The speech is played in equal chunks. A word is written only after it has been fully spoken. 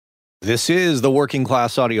This is the Working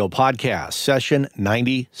Class Audio Podcast, session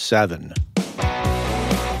 97.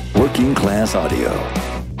 Working Class Audio,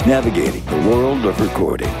 navigating the world of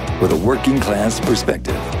recording with a working class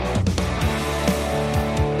perspective.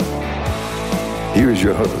 Here's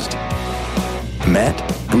your host, Matt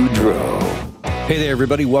Boudreau. Hey there,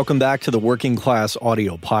 everybody. Welcome back to the Working Class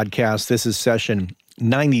Audio Podcast. This is session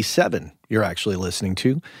 97 you're actually listening to,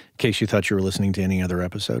 in case you thought you were listening to any other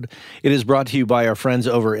episode. It is brought to you by our friends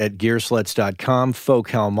over at Gearslutz.com,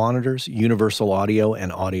 Focal Monitors, Universal Audio,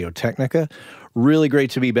 and Audio-Technica. Really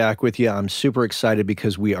great to be back with you. I'm super excited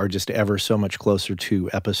because we are just ever so much closer to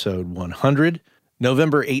episode 100.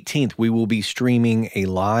 November 18th, we will be streaming a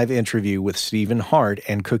live interview with Stephen Hart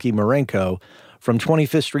and Cookie Marenko from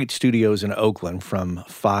 25th Street Studios in Oakland from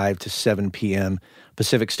 5 to 7 p.m.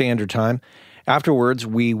 Pacific Standard Time. Afterwards,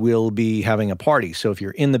 we will be having a party. So if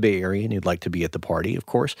you're in the Bay Area and you'd like to be at the party, of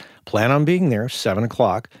course, plan on being there, 7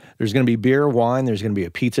 o'clock. There's going to be beer, wine, there's going to be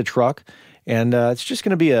a pizza truck, and it's just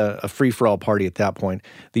going to be a free-for-all party at that point.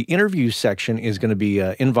 The interview section is going to be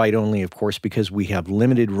invite-only, of course, because we have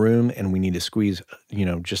limited room and we need to squeeze,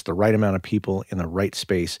 just the right amount of people in the right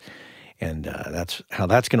space, and that's how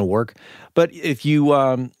that's going to work. But if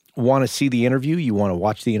you want to see the interview, you want to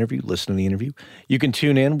watch the interview, listen to the interview, you can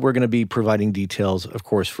tune in. We're going to be providing details, of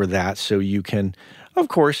course, for that, so you can, of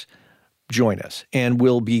course, join us. And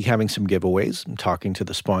we'll be having some giveaways and talking to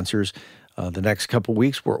the sponsors. The next couple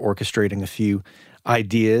weeks, we're orchestrating a few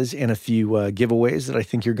ideas and a few giveaways that I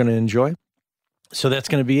think you're going to enjoy. So that's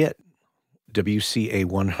going to be it. WCA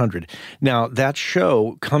 100. Now, that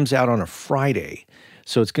show comes out on a Friday,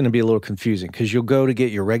 so it's going to be a little confusing because you'll go to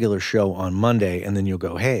get your regular show on Monday and then you'll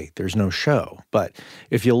go, hey, there's no show. But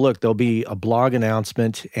if you look, there'll be a blog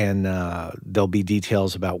announcement and there'll be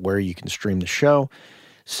details about where you can stream the show.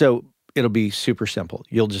 So it'll be super simple.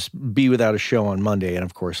 You'll just be without a show on Monday, and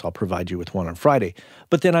of course, I'll provide you with one on Friday.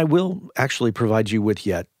 But then I will actually provide you with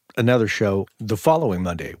yet another show the following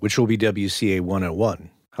Monday, which will be WCA 101.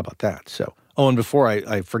 How about that? So, and before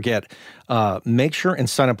I forget, make sure and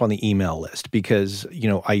sign up on the email list because,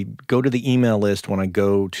 I go to the email list when I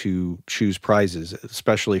go to choose prizes,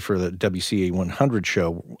 especially for the WCA 100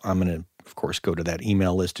 show. I'm going to, of course, go to that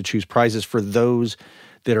email list to choose prizes for those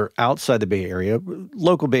that are outside the Bay Area.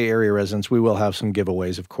 Local Bay Area residents, we will have some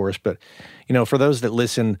giveaways, of course, but, for those that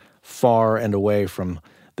listen far and away from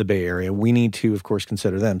the Bay Area, we need to, of course,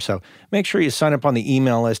 consider them. So make sure you sign up on the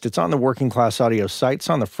email list. It's on the Working Class Audio site. It's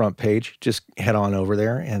on the front page. Just head on over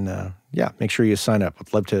there and, make sure you sign up.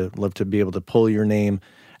 I'd love to be able to pull your name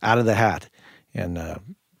out of the hat and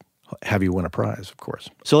have you win a prize, of course.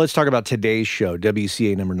 So let's talk about today's show,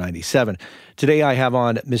 WCA number 97. Today I have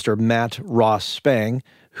on Mr. Matt Ross Spang,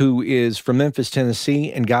 who is from Memphis,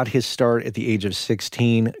 Tennessee, and got his start at the age of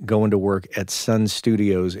 16 going to work at Sun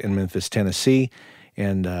Studios in Memphis, Tennessee.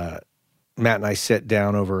 And Matt and I sat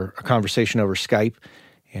down over a conversation over Skype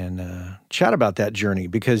and chat about that journey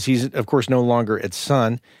because he's, of course, no longer at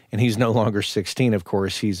Sun, and he's no longer 16, of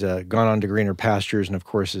course. He's gone on to greener pastures and, of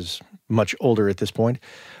course, is much older at this point.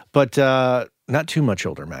 But not too much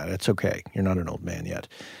older, Matt. It's okay. You're not an old man yet,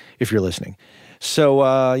 if you're listening. So,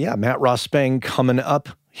 Matt Ross Spang coming up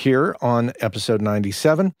here on episode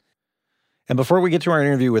 97. And before we get to our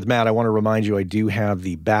interview with Matt, I want to remind you I do have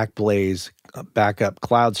the Backblaze backup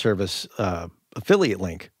cloud service affiliate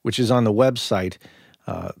link, which is on the website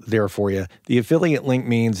there for you. The affiliate link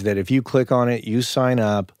means that if you click on it, you sign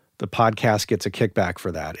up, the podcast gets a kickback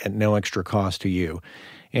for that at no extra cost to you.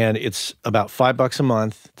 And it's about $5 a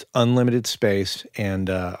month. It's unlimited space. And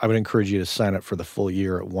I would encourage you to sign up for the full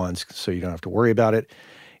year at once so you don't have to worry about it.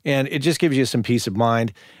 And it just gives you some peace of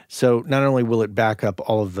mind. So not only will it back up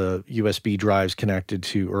all of the USB drives connected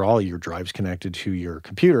to, or all your drives connected to your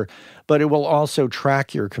computer, but it will also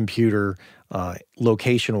track your computer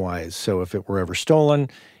location-wise. So if it were ever stolen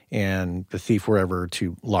and the thief were ever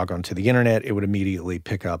to log onto the internet, it would immediately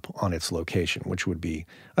pick up on its location, which would be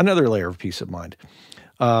another layer of peace of mind.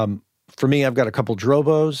 For me, I've got a couple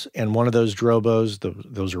Drobos, and one of those Drobos,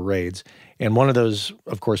 those are RAIDs, and one of those,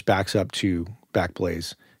 of course, backs up to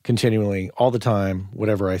Backblaze continually, all the time.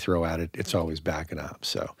 Whatever I throw at it, it's always backing up.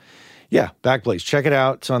 So, yeah, Backblaze. Check it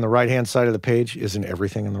out. It's on the right-hand side of the page. Isn't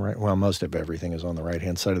everything on the right? Well, most of everything is on the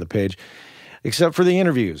right-hand side of the page, except for the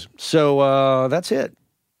interviews. So that's it.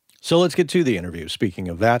 So let's get to the interview. Speaking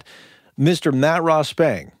of that, Mr. Matt Ross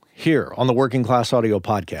Spang here on the Working Class Audio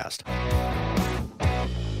Podcast.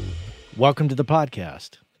 Welcome to the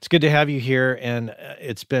podcast. It's good to have you here, and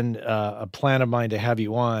it's been a plan of mine to have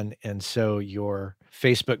you on, and so your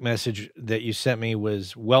Facebook message that you sent me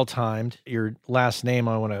was well-timed. Your last name,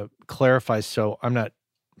 I want to clarify so I'm not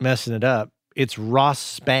messing it up. it's Ross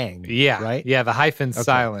Spang. Yeah. Right? Yeah, the hyphen's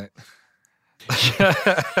silent.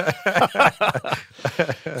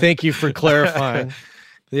 Thank you for clarifying.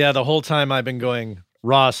 Yeah, the whole time I've been going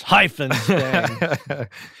Ross hyphen Spang.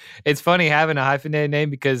 It's funny having a hyphenated name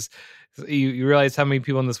because you realize how many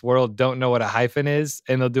people in this world don't know what a hyphen is,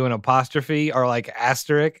 and they'll do an apostrophe or like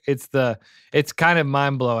asterisk. It's kind of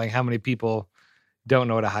mind blowing how many people don't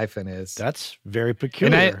know what a hyphen is. That's very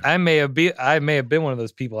peculiar. And I may have been one of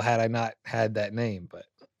those people had I not had that name, but.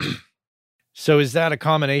 So is that a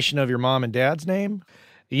combination of your mom and dad's name?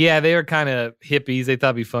 Yeah, they were kind of hippies. They thought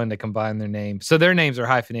it'd be fun to combine their names. So their names are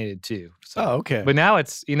hyphenated too. So. Oh, okay. But now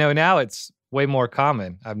it's way more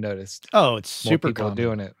common, I've noticed. Oh, it's More super people common.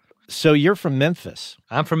 doing it. So you're from Memphis.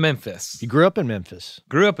 I'm from Memphis. You grew up in Memphis.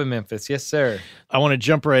 Grew up in Memphis, yes, sir. I want to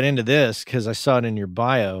jump right into this because I saw it in your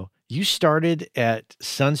bio. You started at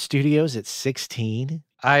Sun Studios at 16?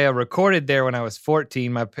 I recorded there when I was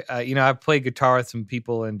 14. I played guitar with some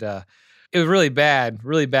people, and it was really bad.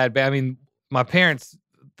 I mean, my parents,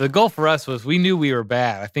 the goal for us was we knew we were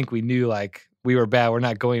bad. I think we knew like we were bad. We're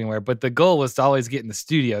not going anywhere. But the goal was to always get in the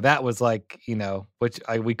studio. That was like,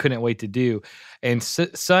 we couldn't wait to do. And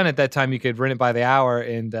Sun at that time, you could rent it by the hour.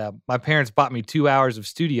 And my parents bought me 2 hours of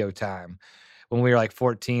studio time when we were like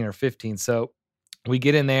 14 or 15. So we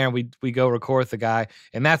get in there and we go record with the guy.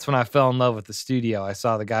 And that's when I fell in love with the studio. I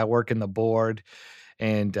saw the guy working the board.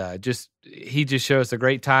 And he just showed us a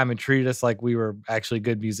great time and treated us like we were actually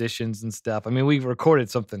good musicians and stuff. I mean, we recorded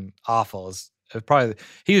something awful.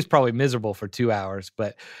 He was probably miserable for 2 hours,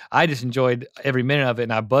 but I just enjoyed every minute of it,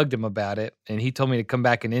 and I bugged him about it. And he told me to come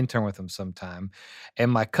back and intern with him sometime. And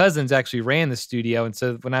my cousins actually ran the studio, and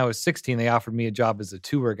so when I was 16, they offered me a job as a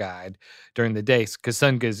tour guide during the day because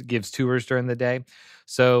Sun gives tours during the day.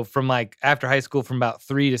 So from like after high school, from about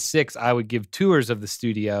 3 to 6, I would give tours of the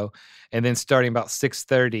studio, and then starting about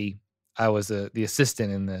 6:30, I was the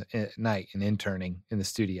assistant at night and interning in the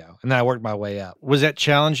studio. And then I worked my way up. Was that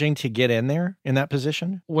challenging to get in there in that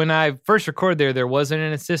position? When I first recorded there wasn't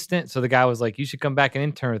an assistant. So the guy was like, you should come back and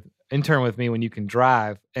intern with me when you can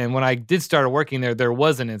drive. And when I did start working there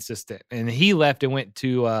was an assistant. And he left and went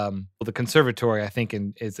to the conservatory, I think,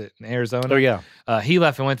 is it in Arizona? Oh, yeah. He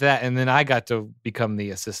left and went to that. And then I got to become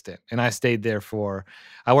the assistant. And I stayed there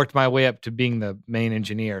I worked my way up to being the main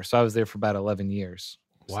engineer. So I was there for about 11 years.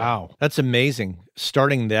 Wow. That's amazing.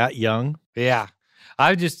 Starting that young. Yeah.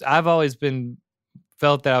 I've always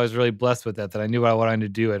felt that I was really blessed with that I knew what I wanted to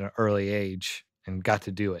do at an early age and got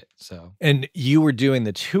to do it. So. And you were doing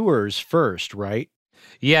the tours first, right?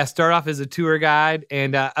 Yeah. Start off as a tour guide.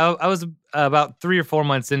 And I was about 3 or 4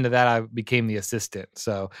 months into that, I became the assistant.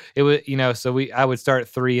 So it was, I would start at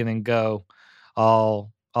 3 and then go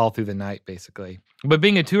all through the night, basically. But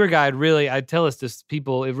being a tour guide, really, I tell us this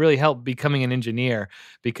people, it really helped becoming an engineer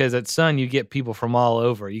because at Sun, you get people from all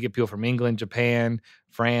over. You get people from England, Japan,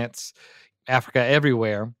 France, Africa,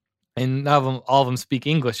 everywhere. And all of them speak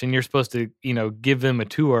English, and you're supposed to, give them a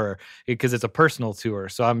tour because it's a personal tour.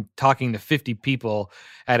 So I'm talking to 50 people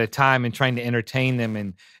at a time and trying to entertain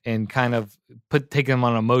them and kind of take them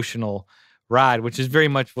on an emotional ride, which is very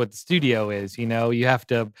much what the studio is. You have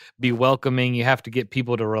to be welcoming. You have to get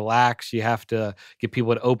people to relax. You have to get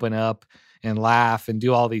people to open up and laugh and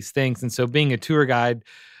do all these things. And so being a tour guide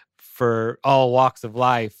for all walks of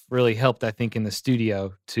life really helped, I think, in the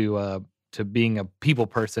studio to being a people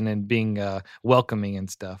person and being welcoming and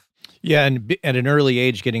stuff. Yeah, and at an early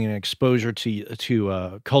age, getting an exposure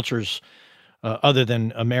to cultures other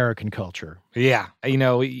than American culture. Yeah,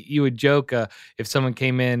 you would joke if someone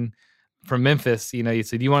came in from Memphis, you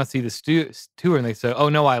said, "Do you want to see the tour?" And they said, "Oh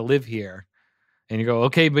no, I live here." And you go,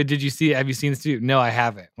 "Okay, but have you seen the studio?" "No, I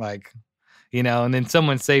haven't." And then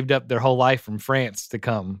someone saved up their whole life from France to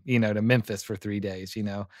come, to Memphis for 3 days,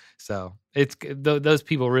 So it's those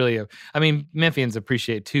people really, Memphians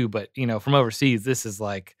appreciate too, but, from overseas, this is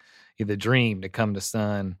like the dream to come to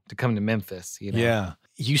Sun, to come to Memphis, Yeah.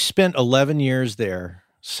 You spent 11 years there.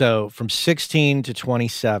 So from 16 to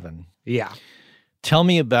 27. Yeah. Tell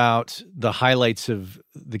me about the highlights of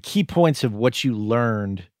the key points of what you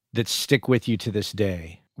learned that stick with you to this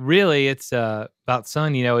day. Really, it's about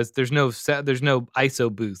Sun. There's no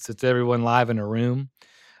ISO booths. It's everyone live in a room.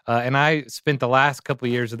 And I spent the last couple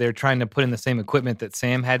of years there trying to put in the same equipment that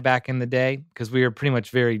Sam had back in the day because we were pretty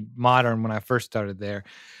much very modern when I first started there.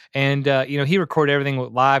 And he recorded everything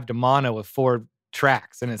with live to mono with 4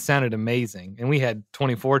 tracks, and it sounded amazing. And we had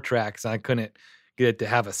 24 tracks, and I couldn't get it to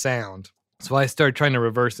have a sound. So I started trying to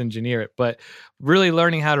reverse engineer it. But really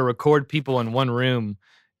learning how to record people in one room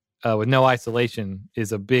with no isolation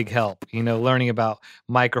is a big help. Learning about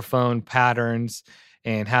microphone patterns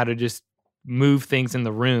and how to just move things in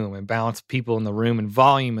the room and balance people in the room, and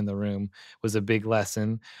volume in the room was a big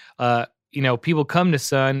lesson. People come to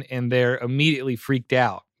Sun and they're immediately freaked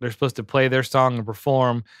out. They're supposed to play their song and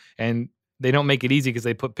perform, and they don't make it easy because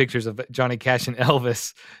they put pictures of Johnny Cash and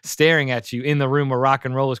Elvis staring at you in the room where rock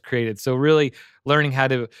and roll was created. So really learning how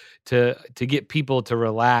to get people to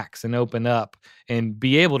relax and open up and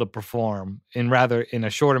be able to perform in a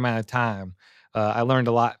short amount of time. I learned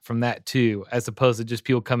a lot from that too, as opposed to just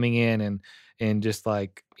people coming in and just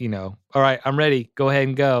like, all right, I'm ready, go ahead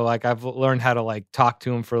and go. Like I've learned how to like talk to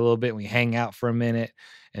them for a little bit. And we hang out for a minute,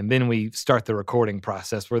 and then we start the recording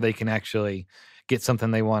process where they can actually get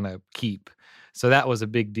something they want to keep. So that was a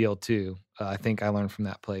big deal too. I think I learned from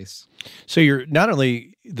that place. So you're not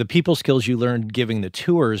only the people skills you learned giving the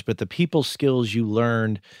tours, but the people skills you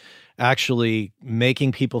learned actually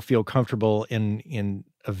making people feel comfortable in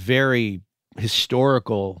a very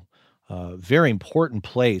historical, very important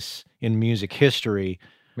place in music history.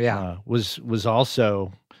 Yeah, was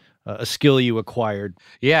also a skill you acquired.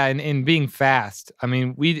 Yeah, and being fast. I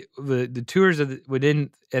mean, the tours would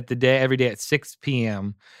end every day at 6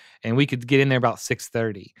 p.m. and we could get in there about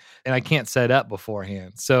 6:30. And I can't set up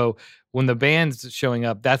beforehand. So when the band's showing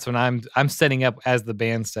up, that's when I'm setting up as the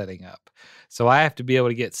band's setting up. So I have to be able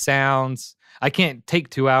to get sounds. I can't take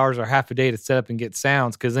 2 hours or half a day to set up and get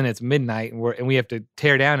sounds, because then it's midnight and we have to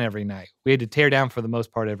tear down every night. We had to tear down for the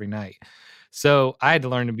most part every night. So I had to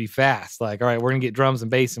learn to be fast. Like, all right, we're going to get drums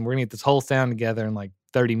and bass and we're going to get this whole sound together in like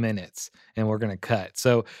 30 minutes and we're going to cut.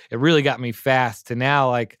 So it really got me fast to now,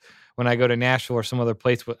 like when I go to Nashville or some other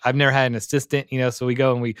place, I've never had an assistant, so we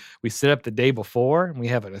go and we sit up the day before and we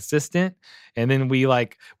have an assistant, and then we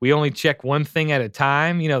only check one thing at a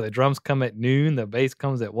time. The drums come at noon, the bass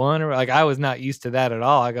comes at 1, or like I was not used to that at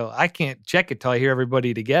all. I go, I can't check it till I hear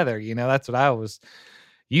everybody together. That's what I was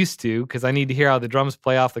used to, because I need to hear how the drums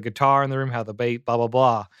play off the guitar in the room, how the bass, blah, blah,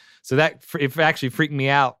 blah. So it actually freaked me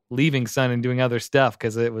out leaving Sun and doing other stuff,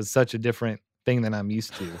 because it was such a different thing than I'm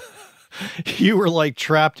used to. You were like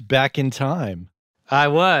trapped back in time. I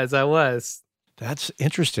was. That's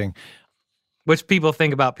interesting. Which people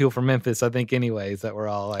think about people from Memphis, I think, anyways, that we're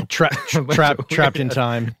all like trapped in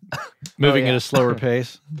time, moving at a slower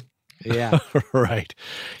pace. Yeah. Right.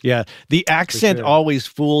 Yeah. The accent always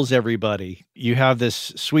fools everybody. You have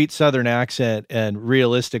this sweet Southern accent, and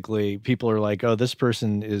realistically, people are like, oh, this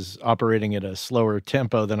person is operating at a slower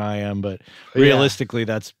tempo than I am. But realistically,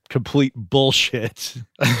 that's complete bullshit.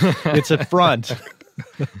 It's a front.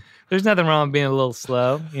 There's nothing wrong with being a little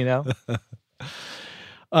slow,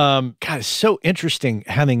 God, it's so interesting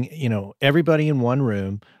having, everybody in one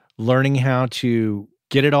room, learning how to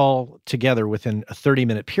get it all together within a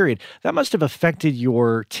 30-minute period. That must have affected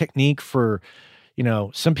your technique for,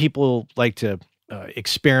 some people like to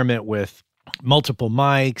experiment with multiple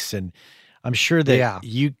mics, and I'm sure that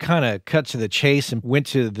you kind of cut to the chase and went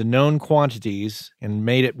to the known quantities and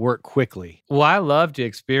made it work quickly. Well, I love to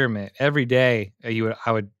experiment every day.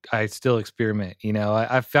 I still experiment.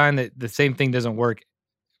 I find that the same thing doesn't work.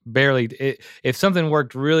 Barely. If something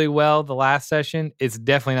worked really well the last session, it's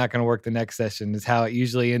definitely not going to work the next session, is how it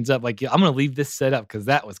usually ends up. Like, I'm going to leave this set up because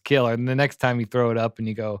that was killer. And the next time you throw it up and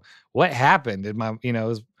you go, what happened? Did my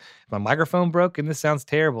microphone broke and this sounds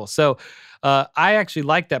terrible? So I actually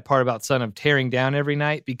like that part about Sun of tearing down every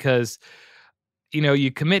night, because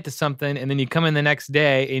you commit to something and then you come in the next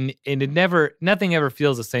day and nothing ever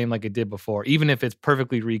feels the same like it did before, even if it's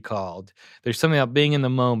perfectly recalled. There's something about being in the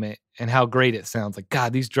moment and how great it sounds. Like,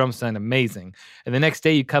 God, these drums sound amazing. And the next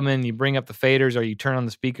day you come in, you bring up the faders or you turn on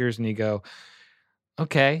the speakers and you go,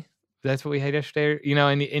 okay, that's what we had yesterday,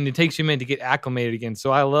 and it takes you a minute to get acclimated again.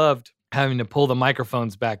 So I loved having to pull the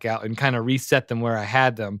microphones back out and kind of reset them where I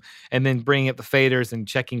had them, and then bringing up the faders and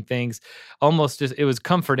checking things. It was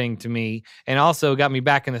comforting to me, and also got me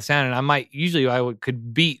back in the sound. And I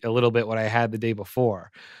could beat a little bit what I had the day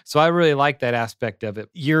before. So I really like that aspect of it.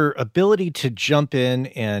 Your ability to jump in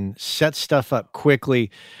and set stuff up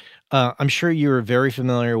quickly. I'm sure you're very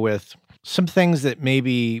familiar with some things that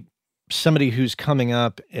maybe somebody who's coming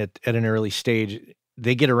up at an early stage,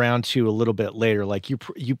 they get around to a little bit later. Like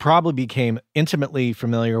you probably became intimately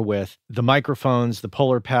familiar with the microphones, the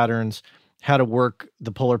polar patterns, how to work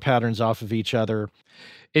the polar patterns off of each other.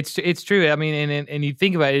 It's true. I mean, and you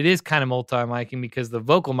think about it, it is kind of multi-micing, because the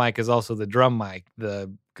vocal mic is also the drum mic.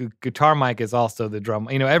 The guitar mic is also the drum.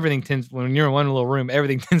 Everything tends, when you're in one little room,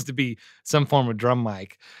 everything tends to be some form of drum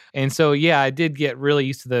mic. And so, I did get really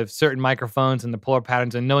used to the certain microphones and the polar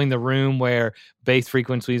patterns, and knowing the room where bass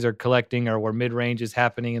frequencies are collecting or where mid-range is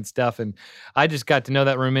happening and stuff. And I just got to know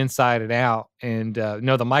that room inside and out, and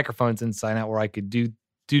know the microphones inside and out, where I could do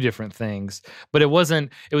do different things. But it was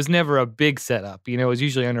never a big setup. It was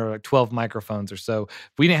usually under like 12 microphones or so.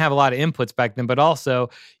 We didn't have a lot of inputs back then, but also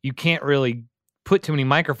you can't really put too many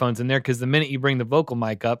microphones in there because the minute you bring the vocal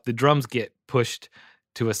mic up, the drums get pushed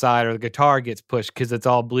to a side or the guitar gets pushed because it's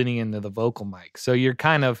all bleeding into the vocal mic. So you're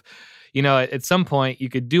kind of, at some point you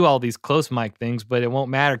could do all these close mic things, but it won't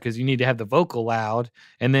matter because you need to have the vocal loud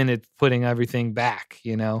and then it's putting everything back,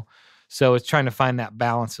 So it's trying to find that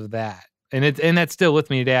balance of that. And that's still with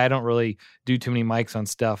me today. I don't really do too many mics on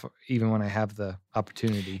stuff, even when I have the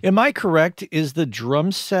opportunity. Am I correct? Is the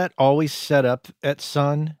drum set always set up at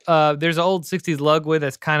Sun? There's an old 60s Lugwood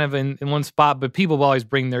that's kind of in one spot, but people will always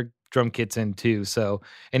bring their drum kits in too. So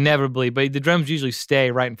inevitably, but the drums usually stay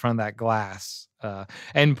right in front of that glass.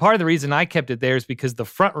 And part of the reason I kept it there is because the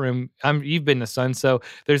front room, you've been to Sun, so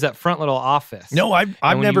there's that front little office. No, I've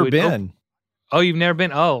never been. Oh, you've never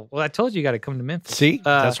been? Oh, well, I told you got to come to Memphis. See,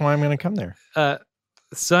 that's why I'm going to come there.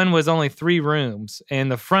 Sun was only 3 rooms, and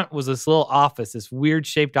the front was this little office, this weird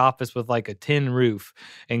shaped office with like a tin roof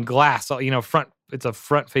and glass. Front. It's a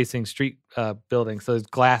front-facing street building, so there's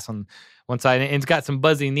glass on one side, and it's got some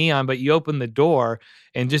buzzy neon. But you open the door,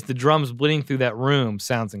 and just the drums bleeding through that room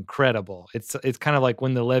sounds incredible. It's kind of like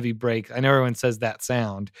when the levee breaks. I know everyone says that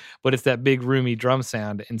sound, but it's that big roomy drum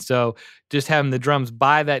sound. And so just having the drums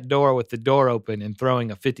by that door with the door open and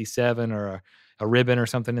throwing a 57 or a ribbon or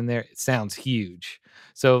something in there, it sounds huge.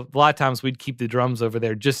 So a lot of times we'd keep the drums over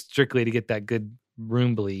there just strictly to get that good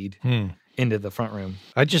room bleed into the front room.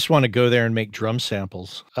 I just want to go there and make drum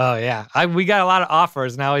samples. Oh, yeah. We got a lot of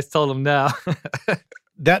offers, and I always told them no.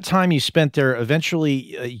 That time you spent there,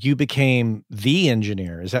 eventually you became the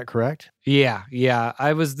engineer. Is that correct? Yeah.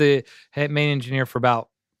 I was the main engineer for about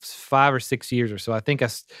 5 or 6 years or so. I think I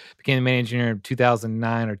became the main engineer in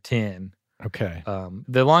 2009 or 10. Okay.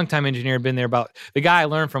 The longtime engineer had been there the guy I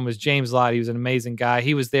learned from was James Lott. He was an amazing guy.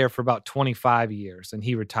 He was there for about 25 years, and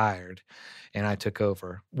he retired, and I took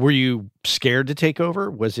over. Were you scared to take over?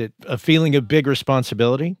 Was it a feeling of big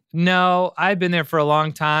responsibility? No, I'd been there for a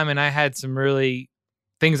long time, and I had some really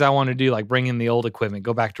things I wanted to do, like bring in the old equipment,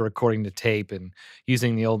 go back to recording the tape and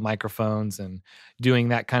using the old microphones and doing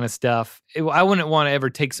that kind of stuff. I wouldn't want to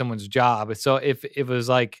ever take someone's job. So if it was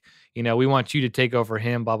like, we want you to take over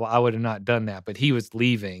him, blah, blah, I would have not done that. But he was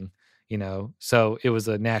leaving, so it was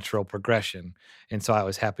a natural progression. And so I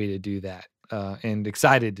was happy to do that and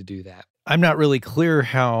excited to do that. I'm not really clear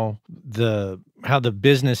how the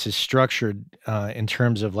business is structured in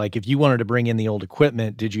terms of like, if you wanted to bring in the old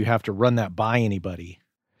equipment, did you have to run that by anybody?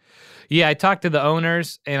 Yeah, I talked to the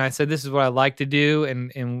owners and I said, this is what I'd like to do.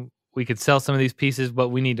 And we could sell some of these pieces, but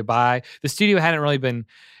we need to buy. The studio hadn't really been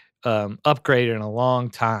upgraded in a long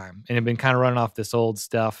time and had been kind of running off this old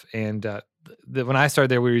stuff. And when I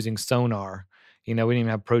started there, we were using Sonar. We didn't even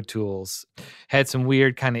have Pro Tools. Had some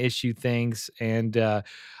weird kind of issue things. And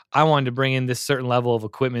I wanted to bring in this certain level of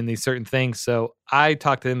equipment, these certain things. So I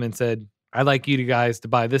talked to them and said, I'd like you guys to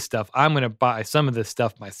buy this stuff. I'm going to buy some of this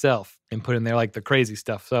stuff myself and put in there like the crazy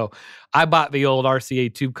stuff. So I bought the old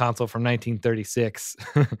RCA tube console from 1936.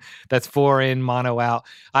 That's 4-in mono out.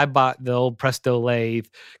 I bought the old Presto lathe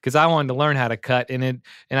because I wanted to learn how to cut. And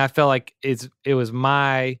I felt like I'm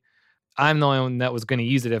the only one that was going to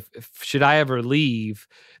use it. If should I ever leave,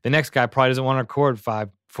 the next guy probably doesn't want to record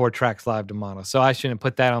 4 tracks live to mono. So I shouldn't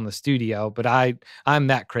put that on the studio, but I'm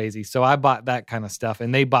that crazy. So I bought that kind of stuff,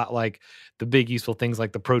 and they bought like the big useful things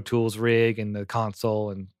like the Pro Tools rig and the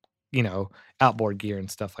console and, outboard gear and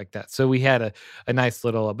stuff like that. So we had a nice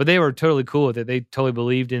little, but they were totally cool with it. They totally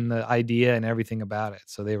believed in the idea and everything about it.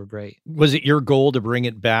 So they were great. Was it your goal to bring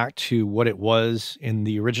it back to what it was in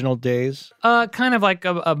the original days? Kind of like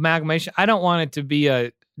a amalgamation. I don't want it to be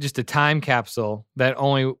just a time capsule that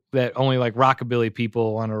only like rockabilly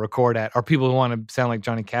people want to record at, or people who want to sound like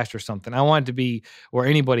Johnny Cash or something. I want it to be where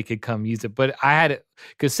anybody could come use it. But I had it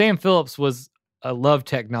because Sam Phillips loved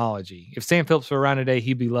technology. If Sam Phillips were around today,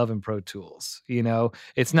 he'd be loving Pro Tools.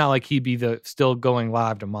 It's not like he'd be still going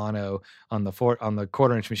live to mono on the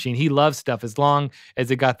 1/4-inch machine. He loves stuff as long as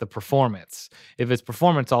it got the performance. If it's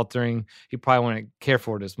performance altering, he probably wouldn't care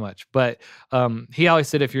for it as much. But he always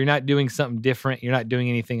said, if you're not doing something different, you're not doing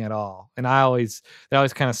anything at all. And that always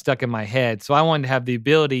kind of stuck in my head. So I wanted to have the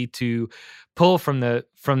ability to pull from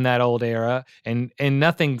that old era, and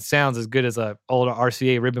nothing sounds as good as an old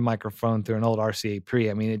RCA ribbon microphone through an old RCA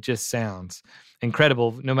pre. I mean, it just sounds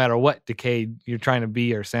incredible no matter what decade you're trying to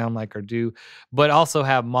be or sound like or do. But also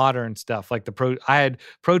have modern stuff like I had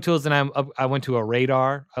Pro Tools, and I went to a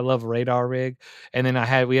Radar. I love a Radar rig, and then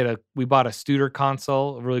we bought a Studer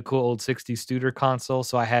console, a really cool old 60s Studer console.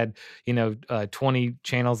 So I had 20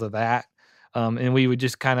 channels of that, and we would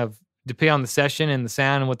just kind of depending on the session and the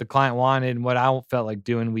sound and what the client wanted and what I felt like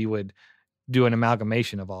doing, we would do an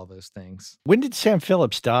amalgamation of all those things. When did Sam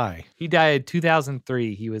Phillips die? He died in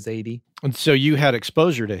 2003. He was 80. And so you had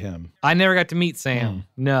exposure to him. I never got to meet Sam.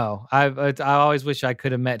 No, I always wish I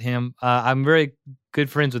could have met him. I'm very good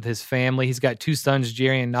friends with his family. He's got 2 sons,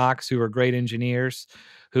 Jerry and Knox, who are great engineers,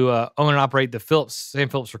 who own and operate the Sam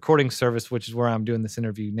Phillips Recording Service, which is where I'm doing this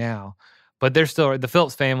interview now. But they're still, the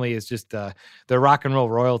Phillips family is just they're rock and roll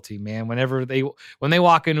royalty, man. When they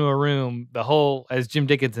walk into a room, the whole, as Jim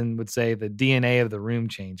Dickinson would say, the DNA of the room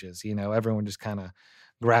changes. Everyone just kind of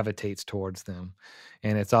gravitates towards them,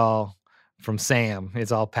 and it's all from Sam.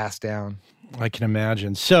 It's all passed down. I can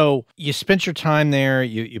imagine. So you spent your time there.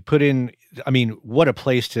 You put in. I mean, what a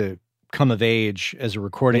place to come of age as a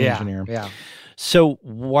recording engineer. Yeah. So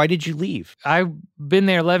why did you leave? I've been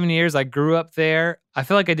there 11 years. I grew up there. I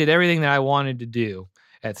feel like I did everything that I wanted to do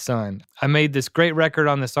at Sun. I made this great record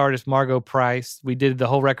on this artist, Margot Price. We did the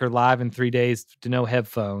whole record live in 3 days to no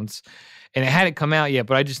headphones. And it hadn't come out yet,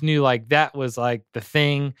 but I just knew like that was like the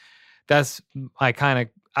thing. That's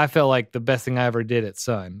I felt like the best thing I ever did at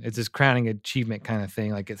Sun. It's this crowning achievement kind of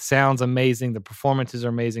thing. Like it sounds amazing. The performances are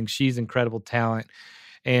amazing. She's incredible talent.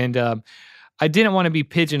 And I didn't want to be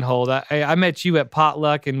pigeonholed. I met you at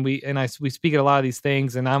Potluck, and we speak at a lot of these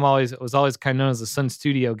things, and was always kind of known as the Sun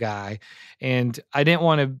Studio guy. And I didn't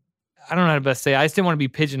want to, I don't know how to best say it. I just didn't want to be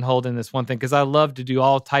pigeonholed in this one thing because I love to do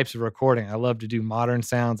all types of recording. I love to do modern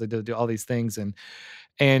sounds. I do all these things.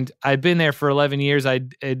 And I'd been there for 11 years.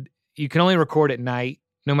 You can only record at night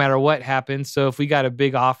no matter what happens. So if we got a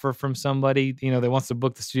big offer from somebody, that wants to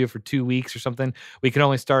book the studio for 2 weeks or something, we can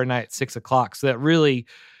only start at night at 6:00. So that really,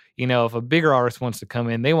 if a bigger artist wants to come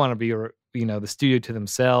in, they want to be, the studio to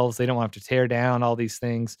themselves. They don't want to have to tear down all these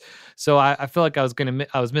things. So I feel like I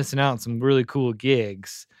was missing out on some really cool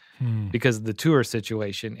gigs because of the tour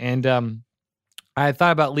situation. And I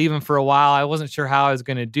thought about leaving for a while. I wasn't sure how I was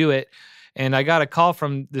going to do it. And I got a call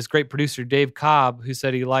from this great producer, Dave Cobb, who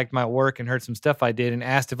said he liked my work and heard some stuff I did and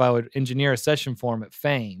asked if I would engineer a session for him at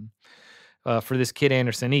Fame. For this kid,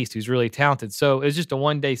 Anderson East, who's really talented. So it was just a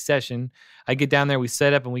one-day session. I get down there, we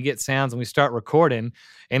set up, and we get sounds, and we start recording,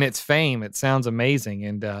 and it's Fame. It sounds amazing.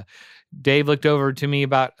 And Dave looked over to me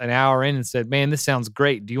about an hour in and said, man, this sounds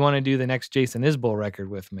great. Do you want to do the next Jason Isbell record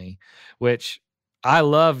with me? Which I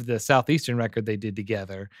love the Southeastern record they did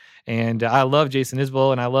together. And I love Jason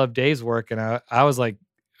Isbell, and I love Dave's work. And I was like,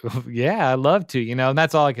 yeah, I'd love to, and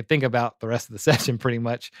that's all I could think about the rest of the session pretty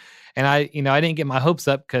much. And I didn't get my hopes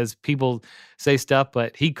up because people say stuff,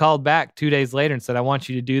 but he called back 2 days later and said, I want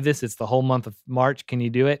you to do this. It's the whole month of March. Can you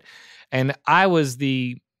do it? And I was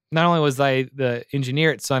not only was I the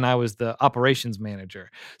engineer at Sun, I was the operations manager.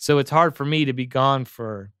 So it's hard for me to be gone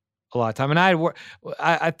for a lot of time. And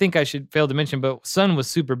I think I should fail to mention, but Sun was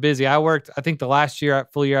super busy. I think the last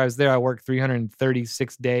full year I was there, I worked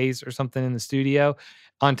 336 days or something in the studio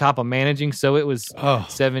on top of managing. So it was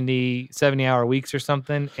 70-hour weeks or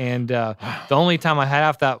something. And the only time I had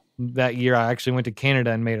off that year, I actually went to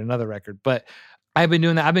Canada and made another record. But I've been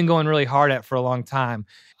doing that. I've been going really hard at it for a long time.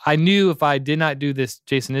 I knew if I did not do this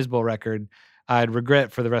Jason Isbell record, I'd regret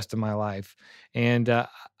it for the rest of my life. And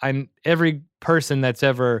every person that's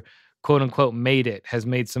ever, quote unquote, made it has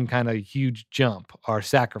made some kind of huge jump or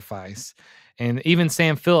sacrifice. And even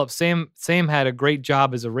Sam Phillips, Sam had a great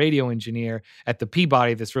job as a radio engineer at the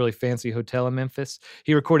Peabody, this really fancy hotel in Memphis.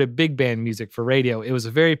 He recorded big band music for radio. It was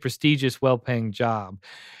a very prestigious, well-paying job.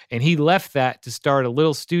 And he left that to start a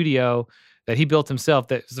little studio that he built himself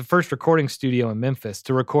that was the first recording studio in Memphis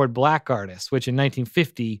to record black artists, which in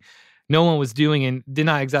 1950, no one was doing and did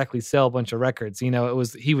not exactly sell a bunch of records.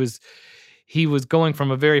 He was going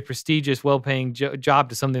from a very prestigious, well-paying job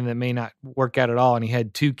to something that may not work out at all. And he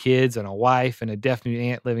had 2 kids and a wife and a deaf-mute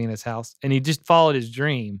aunt living in his house. And he just followed his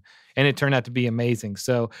dream, and it turned out to be amazing.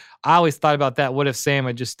 So I always thought about that. What if Sam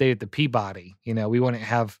had just stayed at the Peabody? We wouldn't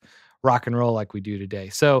have rock and roll like we do today.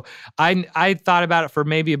 So I thought about it for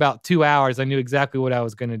maybe about 2 hours. I knew exactly what I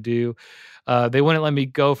was going to do. They wouldn't let me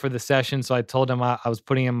go for the session, so I told them I was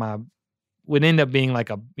putting in would end up being like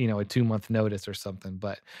a 2-month notice or something.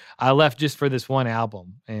 But I left just for this one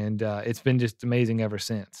album, and it's been just amazing ever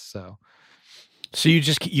since. So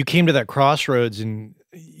you came to that crossroads, and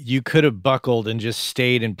you could have buckled and just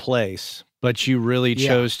stayed in place, but you really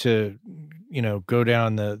chose to, go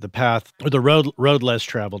down the path, or the road less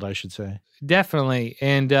traveled, I should say. Definitely.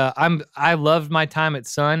 And I loved my time at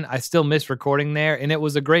Sun. I still miss recording there, and it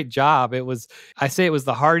was a great job. It was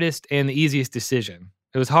the hardest and the easiest decision.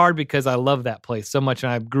 It was hard because I love that place so much,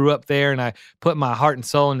 and I grew up there, and I put my heart and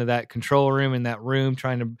soul into that control room in that room,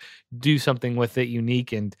 trying to do something with it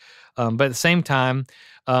unique. And but at the same time,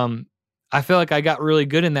 I feel like I got really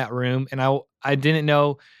good in that room, and I didn't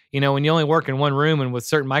know, when you only work in one room and with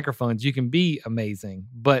certain microphones, you can be amazing.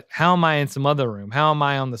 But how am I in some other room? How am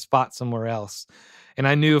I on the spot somewhere else? And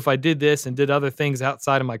I knew if I did this and did other things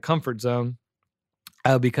outside of my comfort zone,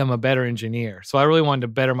 I would become a better engineer. So I really wanted to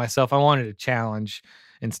better myself. I wanted a challenge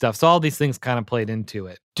and stuff. So all these things kind of played into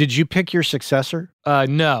it. Did you pick your successor?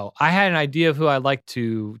 No, I had an idea of who I'd like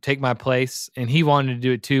to take my place, and he wanted to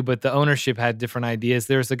do it too, but the ownership had different ideas.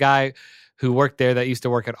 There's a guy who worked there that used to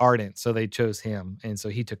work at Ardent, so they chose him, and so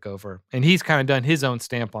he took over. And he's kind of done his own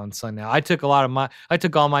stamp on Sun now. I took all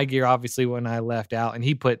my gear, obviously, when I left out, and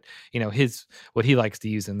he put, what he likes to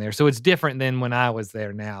use in there. So it's different than when I was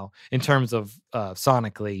there now in terms of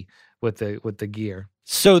sonically with the gear.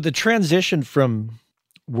 So the transition from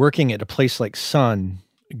working at a place like Sun,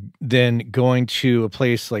 then going to a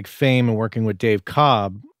place like Fame and working with Dave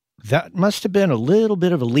Cobb, that must have been a little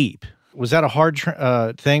bit of a leap. Was that a hard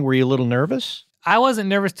thing? Were you a little nervous? I wasn't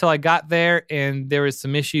nervous till I got there, and there was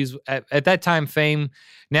some issues. At that time, Fame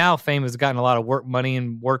has gotten a lot of money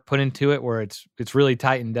and work put into it where it's really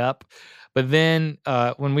tightened up. But then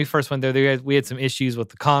when we first went there, we had some issues with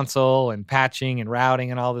the console and patching and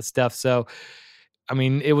routing and all this stuff. So, I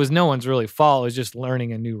mean, it was no one's really fault. It was just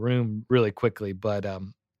learning a new room really quickly. But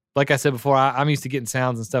like I said before, I'm used to getting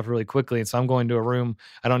sounds and stuff really quickly. And so I'm going to a room,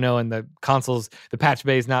 I don't know, and the consoles, the patch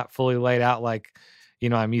bay is not fully laid out like,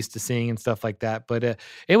 I'm used to seeing and stuff like that. But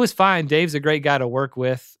it was fine. Dave's a great guy to work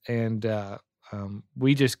with. And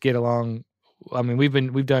we just get along. I mean,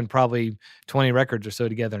 we've done probably 20 records or so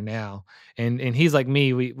together now. And he's like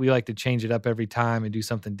me. We like to change it up every time and do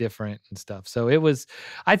something different and stuff. So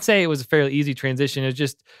I'd say it was a fairly easy transition. It was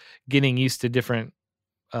just getting used to different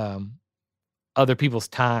other people's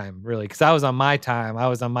time, really, because I was on my time. I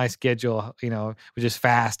was on my schedule, was just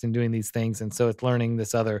fast and doing these things. And so it's learning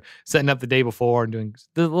this other, setting up the day before and doing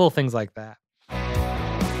the little things like that.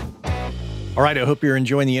 All right, I hope you're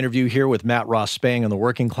enjoying the interview here with Matt Ross Spang on the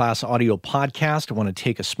Working Class Audio Podcast. I want to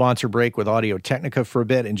take a sponsor break with Audio-Technica for a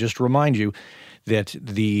bit and just remind you that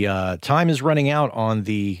the time is running out on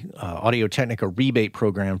the Audio-Technica rebate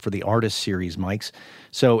program for the Artist Series mics.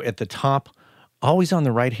 So at the top, always on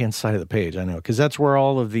the right-hand side of the page, I know, because that's where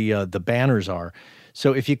all of the banners are.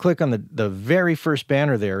 So if you click on the very first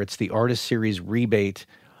banner there, it's the Artist Series rebate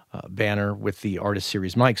banner with the Artist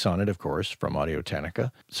Series mics on it, of course, from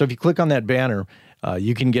Audio-Technica. So if you click on that banner,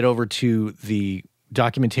 you can get over to the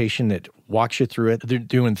documentation that walks you through it. They're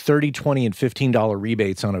doing $30, $20, and $15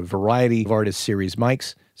 rebates on a variety of Artist Series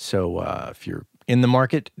mics. So if you're in the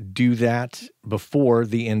market, do that before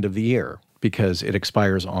the end of the year, because it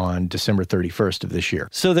expires on December 31st of this year.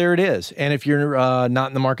 So there it is. And if you're not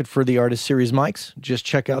in the market for the Artist Series mics, just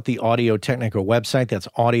check out the Audio-Technica website. That's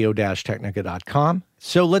audio-technica.com.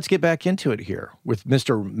 So let's get back into it here with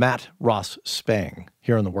Mr. Matt Ross Spang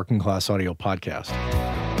here on the Working Class Audio Podcast.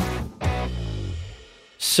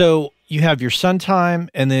 So you have your Sun time,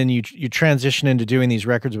 and then you transition into doing these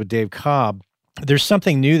records with Dave Cobb. There's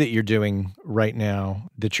something new that you're doing right now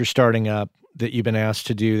that you're starting up that you've been asked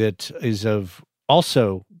to do that is of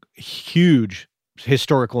also huge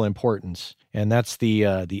historical importance, and that's the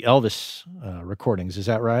Elvis recordings. Is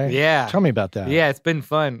that right? Yeah. Tell me about that. Yeah, it's been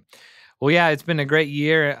fun. Well, yeah, it's been a great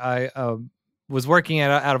year. I was working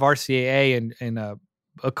out of RCAA, and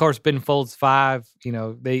of course, Ben Folds 5,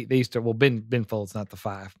 they used to, Ben Folds, not the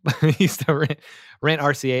 5, but he used to rent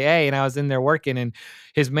RCAA, and I was in there working, and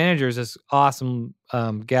his manager is this awesome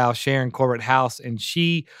gal, Sharon Corbett House, and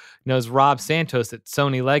she knows Rob Santos at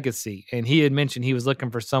Sony Legacy, and he had mentioned he was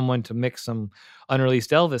looking for someone to mix some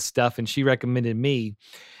unreleased Elvis stuff, and she recommended me,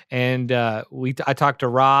 and I talked to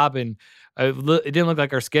Rob, and it didn't look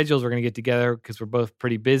like our schedules were going to get together because we're both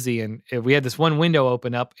pretty busy, and we had this one window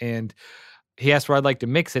open up, and he asked where I'd like to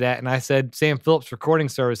mix it at, and I said Sam Phillips Recording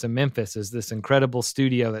Service in Memphis is this incredible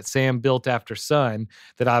studio that Sam built after Sun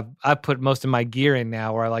that I've put most of my gear in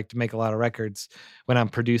now, where I like to make a lot of records when I'm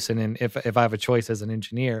producing and if I have a choice as an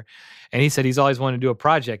engineer. And he said he's always wanted to do a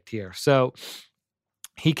project here. So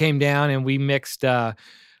he came down and we mixed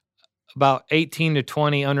about 18 to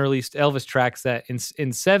 20 unreleased Elvis tracks that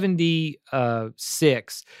in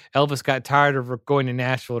 76, Elvis got tired of going to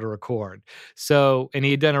Nashville to record. So, and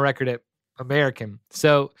he had done a record at American.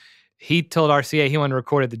 So he told RCA he wanted to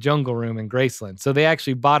record at the Jungle Room in Graceland. So they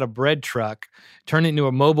actually bought a bread truck, turned it into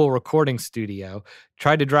a mobile recording studio,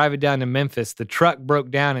 tried to drive it down to Memphis. The truck broke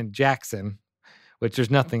down in Jackson, which there's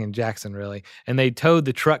nothing in Jackson really. And they towed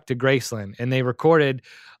the truck to Graceland, and they recorded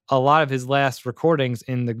a lot of his last recordings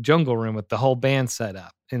in the Jungle Room with the whole band set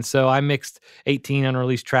up. And so I mixed 18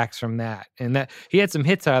 unreleased tracks from that. And that he had some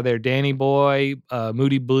hits out of there, Danny Boy,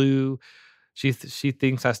 Moody Blue, She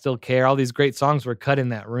thinks I still care. All these great songs were cut in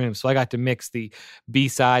that room. So I got to mix the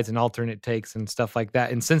B-sides and alternate takes and stuff like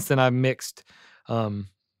that. And since then I've mixed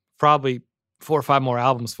probably 4 or 5 more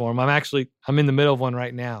albums for him. I'm in the middle of one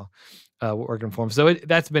right now, working for him. So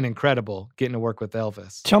that's been incredible getting to work with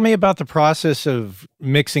Elvis. Tell me about the process of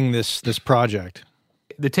mixing this project.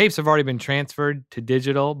 The tapes have already been transferred to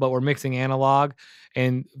digital, but we're mixing analog.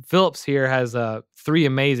 And Philips here has 3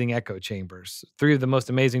 amazing echo chambers, 3 of the most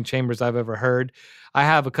amazing chambers I've ever heard. I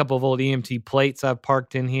have a couple of old EMT plates I've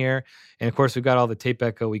parked in here. And of course, we've got all the tape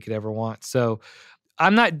echo we could ever want. So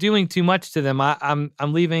I'm not doing too much to them. I'm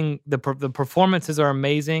leaving, the performances are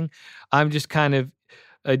amazing. I'm just kind of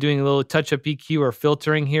doing a little touch-up EQ or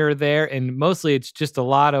filtering here or there. And mostly it's just a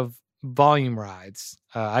lot of volume rides.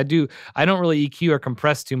 I don't really EQ or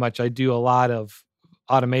compress too much. I do a lot of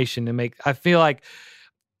automation to I feel like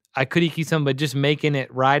I could EQ some, but just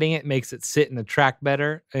riding it makes it sit in the track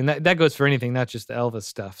better. And that goes for anything, not just the Elvis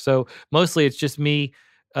stuff. So mostly it's just me.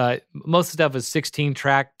 Most of the stuff is 16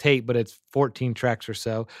 track tape, but it's 14 tracks or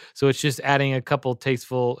so. So it's just adding a couple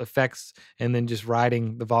tasteful effects and then just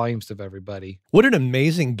riding the volumes of everybody. What an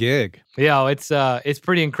amazing gig. Yeah, it's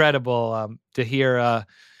pretty incredible to hear,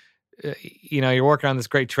 you're working on this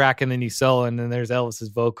great track and then you solo and then there's Elvis's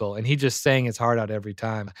vocal and he just sang his heart out every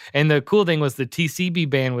time. And the cool thing was the TCB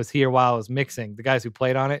band was here while I was mixing, the guys who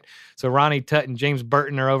played on it. So Ronnie Tutt and James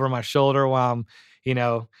Burton are over my shoulder while I'm,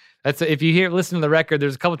 if you listen to the record,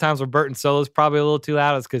 there's a couple times where Burton solo's probably a little too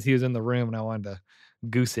loud. It's because he was in the room and I wanted to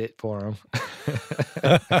goose it for him.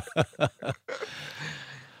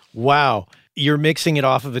 Wow. You're mixing it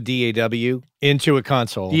off of a DAW into a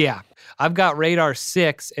console. Yeah. I've got Radar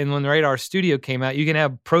 6, and when the Radar Studio came out, you can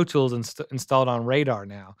have Pro Tools installed on Radar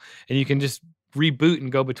now, and you can just reboot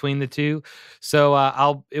and go between the two.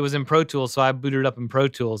 So it was in Pro Tools, so I booted it up in Pro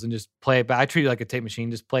Tools and just play it back. I treat it like a tape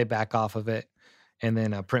machine, just play back off of it, and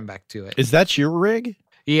then print back to it. Is that your rig?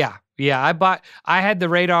 Yeah. I had the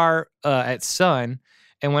Radar at Sun,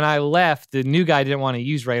 and when I left, the new guy didn't want to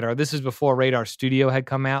use Radar. This is before Radar Studio had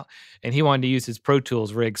come out, and he wanted to use his Pro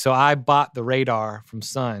Tools rig. So I bought the Radar from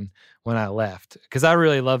Sun when I left because I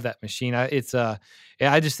really love that machine. I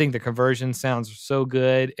just think the conversion sounds so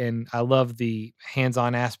good, and I love the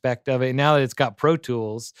hands-on aspect of it. And now that it's got Pro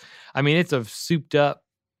Tools, I mean, it's a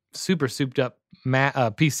super souped up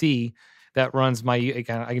PC that runs I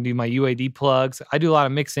can do my UAD plugs. I do a lot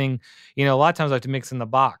of mixing. A lot of times I have to mix in the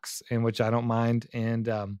box, which I don't mind. And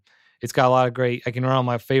it's got a lot of I can run all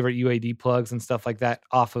my favorite UAD plugs and stuff like that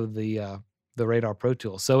off of the Radar Pro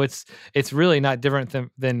Tools. So it's really not different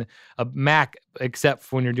than a Mac, except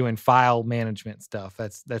for when you're doing file management stuff.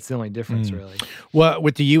 That's the only difference, really. Well,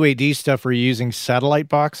 with the UAD stuff, are you using satellite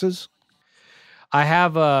boxes? I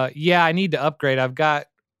have I need to upgrade.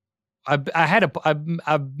 I've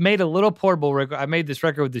made a little portable record. I made this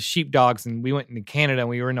record with the Sheepdogs, and we went into Canada and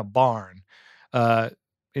we were in a barn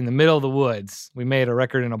in the middle of the woods. We made a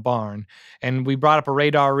record in a barn, and we brought up a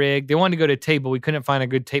Radar rig. They wanted to go to tape, but we couldn't find a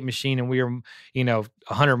good tape machine, and we were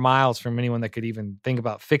 100 miles from anyone that could even think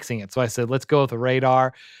about fixing it. So I said, let's go with a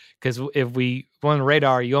Radar, because if we run a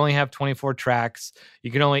Radar, you only have 24 tracks.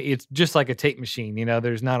 It's just like a tape machine.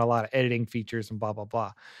 There's not a lot of editing features and blah blah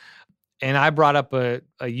blah. And I brought up a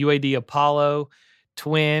UAD Apollo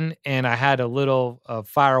twin, and I had a little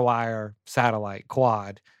Firewire satellite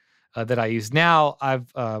quad that I use. Now I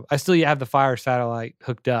still have the Fire satellite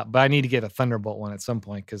hooked up, but I need to get a Thunderbolt one at some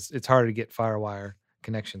point because it's harder to get Firewire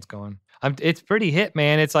connections going. It's pretty hit,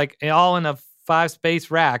 man. It's like all in a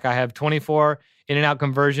 5-space rack. I have 24 in and out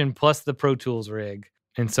conversion plus the Pro Tools rig,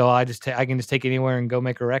 and so I can just take it anywhere and go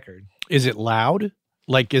make a record. Is it loud?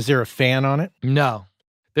 Like, is there a fan on it? No.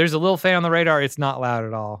 There's a little fan on the Radar. It's not loud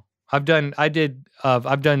at all. I've done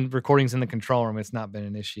recordings in the control room. It's not been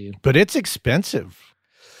an issue. But it's expensive.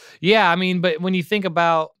 Yeah, I mean, but when you think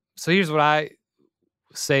about, so here's what I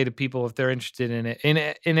say to people if they're interested in it,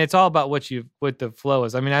 and it's all about what the flow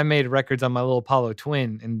is. I mean, I made records on my little Apollo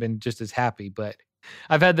twin and been just as happy, but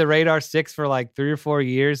I've had the Radar 6 for like 3 or 4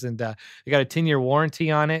 years, and I got a 10-year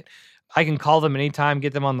warranty on it. I can call them anytime,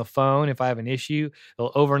 get them on the phone if I have an issue.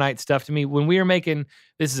 They'll overnight stuff to me. When we were making,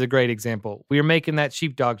 this is a great example. We were making that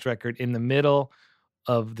Sheepdogs record in the middle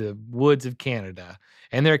of the woods of Canada,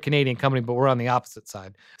 and they're a Canadian company, but we're on the opposite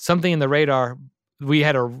side. Something in the Radar, we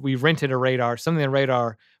rented a Radar. Something in the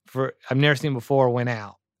Radar I've never seen before went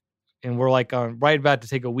out, and we're like right about to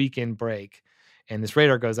take a weekend break, and this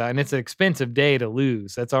radar goes out, and it's an expensive day to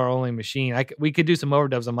lose. That's our only machine. We could do some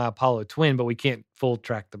overdubs on my Apollo Twin, but we can't full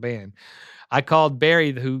track the band. I called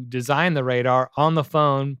Barry, who designed the radar, on the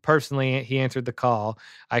phone personally. He answered the call.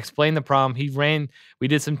 I explained the problem. We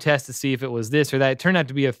did some tests to see if it was this or that. It turned out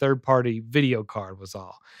to be a third-party video card was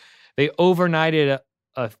all. They overnighted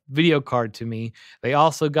a video card to me. They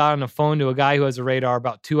also got on the phone to a guy who has a radar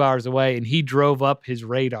about 2 hours away, and he drove up his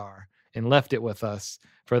radar and left it with us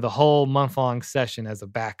for the whole month-long session as a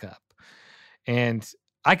backup. And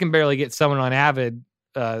I can barely get someone on Avid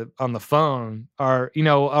on the phone or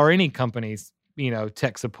any company's,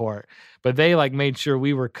 tech support, but they made sure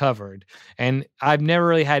we were covered. And I've never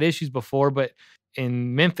really had issues before, but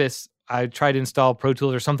in Memphis, I tried to install Pro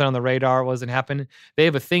Tools or something on the radar. It wasn't happening. They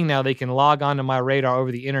have a thing now. They can log onto my radar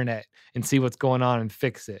over the internet and see what's going on and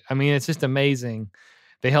fix it. I mean, it's just amazing.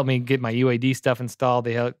 They helped me get my UAD stuff installed.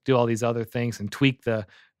 They help do all these other things and tweak the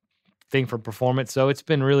thing for performance. So it's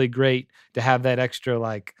been really great to have that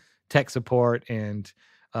extra tech support and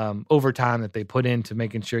overtime that they put into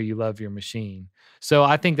making sure you love your machine. So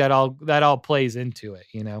I think that all plays into it,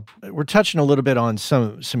 We're touching a little bit on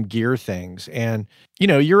some gear things, and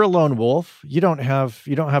you're a lone wolf. You don't have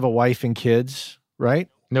a wife and kids, right?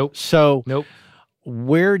 Nope. So nope.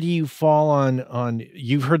 Where do you fall on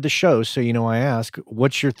you've heard the show, so I ask,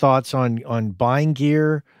 what's your thoughts on buying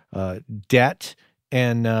gear, debt,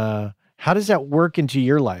 and how does that work into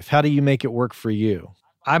your life? How do you make it work for you?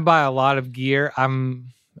 I buy a lot of gear.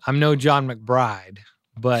 I'm no John McBride,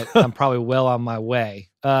 but I'm probably well on my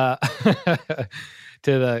way to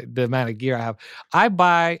the amount of gear I have.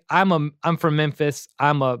 I'm from Memphis.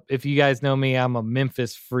 If you guys know me, I'm a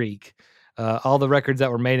Memphis freak. All the records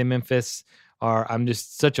that were made in Memphis I'm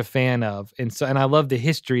just such a fan of. And I love the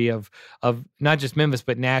history of not just Memphis,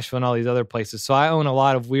 but Nashville and all these other places. So I own a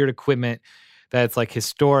lot of weird equipment that's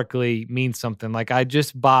historically means something. I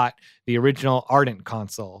just bought the original Ardent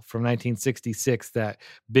console from 1966 that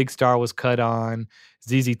Big Star was cut on,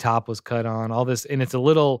 ZZ Top was cut on, all this. And it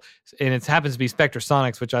happens to be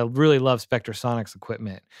Spectrasonics, which I really love Spectrasonics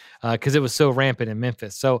equipment because it was so rampant in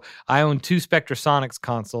Memphis. So I own 2 Spectrasonics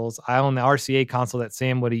consoles. I own the RCA console that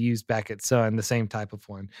Sam would have used back at Sun, the same type of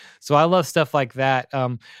one. So I love stuff like that.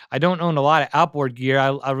 I don't own a lot of outboard gear.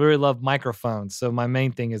 I really love microphones. So my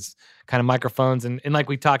main thing is kind of microphones. And like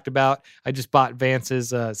we talked about, I just bought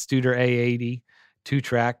Vance's Studer A80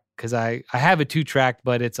 2-track because I have a 2-track,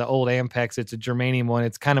 but it's an old Ampex. It's a germanium one.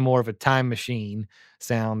 It's kind of more of a time machine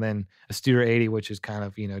sound than a Studer 80, which is kind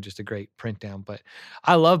of, just a great print down. But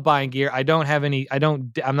I love buying gear. I'm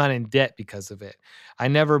not in debt because of it. I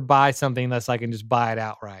never buy something unless I can just buy it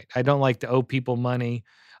outright. I don't like to owe people money.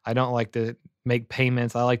 I don't like to make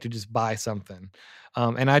payments. I like to just buy something.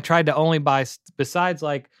 And I tried to only buy, besides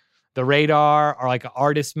the radar or an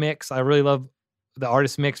artist mix. I really love the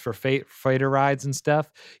artist mix for freighter rides and stuff.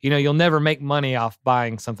 You'll never make money off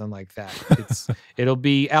buying something like that. It'll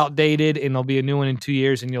be outdated and there'll be a new one in 2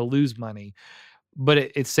 years and you'll lose money. But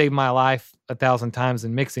it saved my life 1,000 times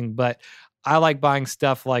in mixing. But I like buying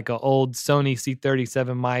stuff like an old Sony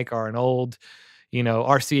C37 mic or an old,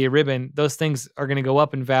 RCA ribbon. Those things are going to go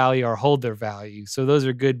up in value or hold their value. So those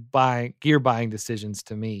are good gear buying decisions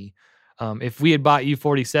to me. If we had bought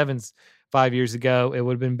U47s 5 years ago, it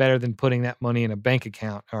would have been better than putting that money in a bank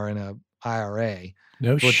account or in a IRA.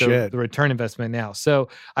 No shit. The return investment now. So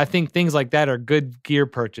I think things like that are good gear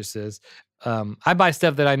purchases. I buy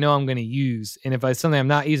stuff that I know I'm going to use. And if it's something I'm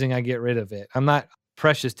not using, I get rid of it. I'm not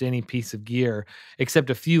precious to any piece of gear except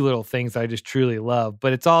a few little things I just truly love.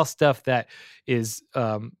 But it's all stuff that is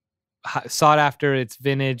sought after. It's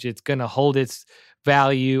vintage. It's going to hold its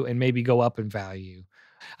value and maybe go up in value.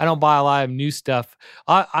 I don't buy a lot of new stuff.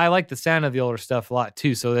 I like the sound of the older stuff a lot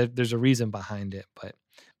too, so there's a reason behind it. But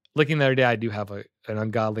looking the other day, I do have an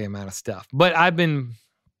ungodly amount of stuff. But I've been,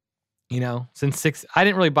 since 6, I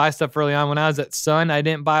didn't really buy stuff early on. When I was at Sun, I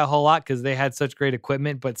didn't buy a whole lot because they had such great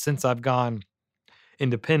equipment. But since I've gone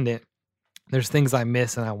independent, there's things I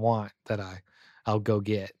miss and I want that I'll go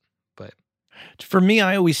get. But for me,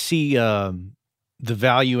 I always see the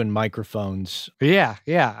value in microphones. Yeah.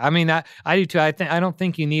 I mean, I do too. I don't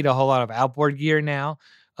think you need a whole lot of outboard gear now,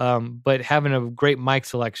 but having a great mic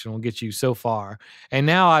selection will get you so far. And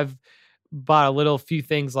now I've bought a few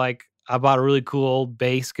things. I bought a really cool old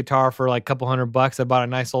bass guitar for a couple $100. I bought a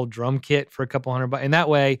nice old drum kit for a couple $100, and that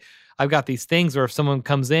way I've got these things where if someone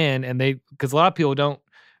comes in and because a lot of people don't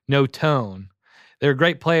know tone, they're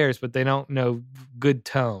great players, but they don't know good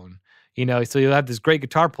tone. So you'll have this great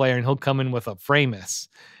guitar player and he'll come in with a Framus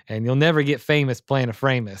and you'll never get famous playing a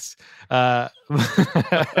Framus.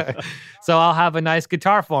 So I'll have a nice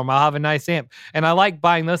guitar for him. I'll have a nice amp. And I like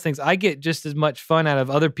buying those things. I get just as much fun out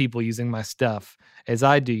of other people using my stuff as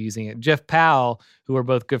I do using it. Jeff Powell, who we're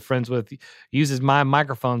both good friends with, uses my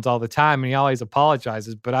microphones all the time, and he always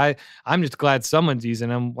apologizes. But I'm just glad someone's using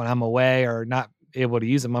them when I'm away or not able to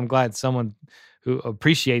use them. I'm glad someone who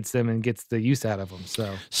appreciates them and gets the use out of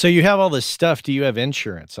them. So you have all this stuff. Do you have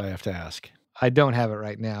insurance? I have to ask. I don't have it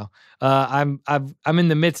right now. I'm in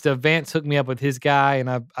the midst of Vance hooked me up with his guy, and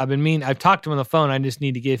I've talked to him on the phone. I just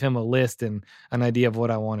need to give him a list and an idea of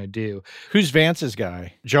what I want to do. Who's Vance's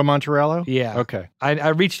guy? Joe Monterello? Yeah. Okay. I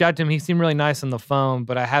reached out to him. He seemed really nice on the phone,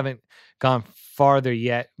 but I haven't gone farther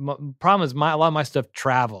yet. Problem is, a lot of my stuff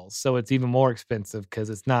travels, so it's even more expensive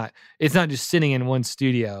because it's not just sitting in one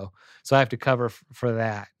studio. So I have to cover for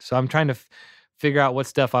that. So I'm trying to figure out what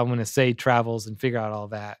stuff I want to say travels and figure out all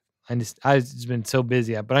that. I've just been so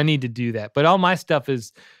busy, but I need to do that. But all my stuff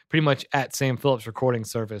is pretty much at Sam Phillips Recording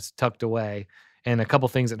Service, tucked away, and a couple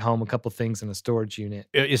things at home, a couple things in a storage unit.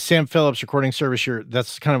 Is Sam Phillips Recording Service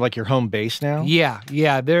that's kind of like your home base now? Yeah.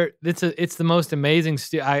 It's the most amazing.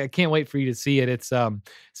 I can't wait for you to see it. It's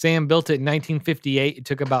Sam built it in 1958. It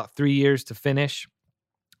took about 3 years to finish.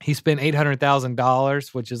 He spent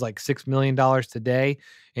 $800,000, which is like $6 million today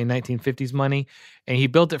in 1950s money, and he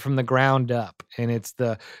built it from the ground up. And it's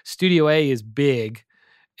the Studio A is big,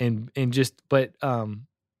 but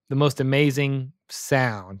the most amazing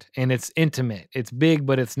sound, and it's intimate. It's big,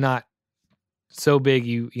 but it's not so big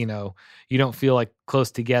you don't feel like close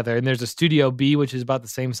together. And there's a Studio B, which is about the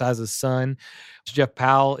same size as Sun. Jeff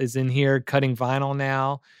Powell is in here cutting vinyl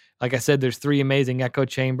now. Like I said, there's 3 amazing echo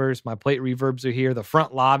chambers. My plate reverbs are here. The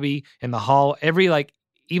front lobby and the hall,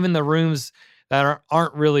 even the rooms that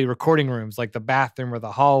aren't really recording rooms, like the bathroom or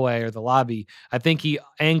the hallway or the lobby, I think he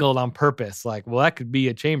angled on purpose. Like, well, that could be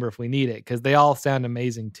a chamber if we need it, because they all sound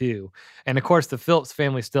amazing too. And of course, the Phillips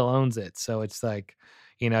family still owns it, so it's like,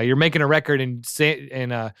 you're making a record and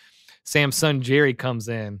Sam's son Jerry comes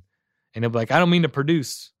in, and he'll be like, I don't mean to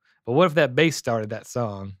produce, but what if that bass started that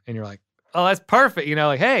song? And you're like, oh, that's perfect.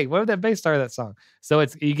 Like, hey, what if that bass started that song? So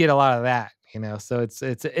you get a lot of that, so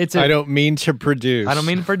it's I don't mean to produce. I don't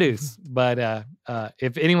mean to produce, but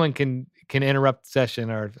if anyone can interrupt the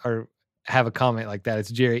session or have a comment like that,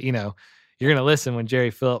 it's Jerry. You're going to listen when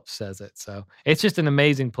Jerry Phillips says it. So it's just an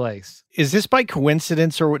amazing place. Is this by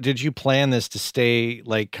coincidence, or did you plan this to stay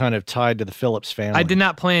like kind of tied to the Phillips family? I did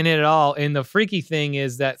not plan it at all. And the freaky thing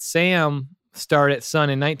is that Sam started Sun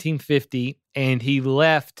in 1950, and he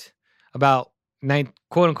left about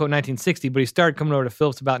quote unquote 1960, but he started coming over to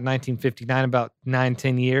Phillips about 1959, about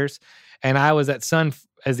 9-10 years. And I was at Sun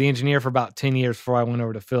as the engineer for about 10 years before I went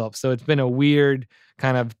over to Phillips. So it's been a weird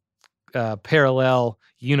kind of parallel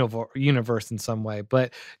universe in some way,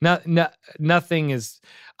 but nothing is.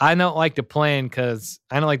 I don't like to plan because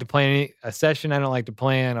I don't like to plan a session. I don't like to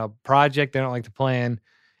plan a project. I don't like to plan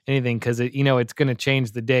anything because it's going to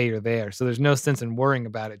change the day you're there. So there's no sense in worrying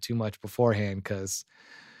about it too much beforehand, because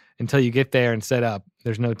until you get there and set up,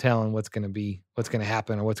 there's no telling what's going to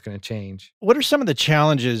happen or what's going to change. What are some of the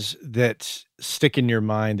challenges that stick in your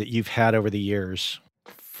mind that you've had over the years?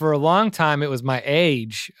 For a long time, it was my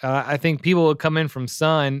age. I think people would come in from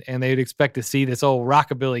Sun and they'd expect to see this old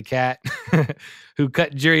rockabilly cat who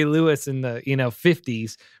cut Jerry Lewis in the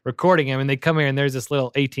 50s recording him, and they come here and there's this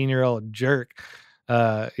little 18-year-old jerk,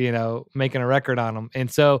 making a record on them.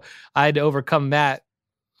 And so I had to overcome that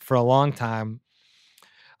for a long time.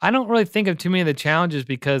 I don't really think of too many of the challenges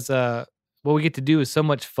because what we get to do is so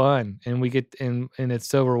much fun, and and it's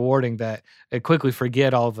so rewarding that I quickly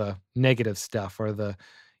forget all the negative stuff or the,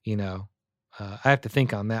 I have to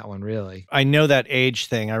think on that one, really. I know that age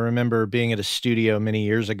thing. I remember being at a studio many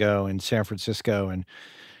years ago in San Francisco, and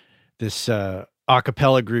this a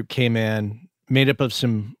cappella group came in, made up of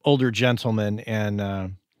some older gentlemen, and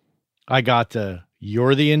I got the,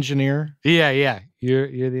 "You're the engineer?" Yeah.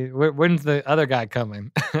 You're the. When's the other guy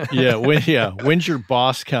coming? When's your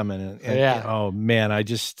boss coming? And, yeah. Oh man,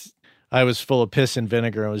 I was full of piss and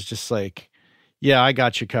vinegar. I was just like, yeah, I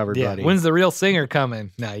got you covered, buddy. When's the real singer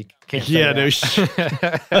coming? No, you can't. Yeah, no shit.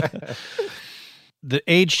 The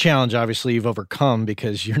age challenge, obviously, you've overcome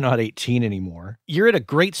because you're not 18 anymore. You're at a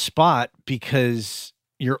great spot because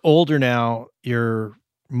you're older now. You're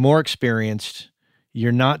more experienced.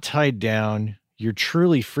 You're not tied down. You're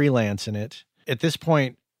truly freelance in it. At this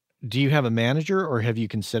point, do you have a manager, or have you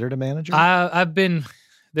considered a manager? I've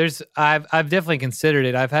definitely considered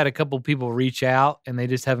it. I've had a couple people reach out and they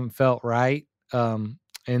just haven't felt right. And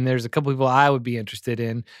there's a couple people I would be interested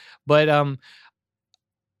in, but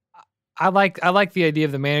I like the idea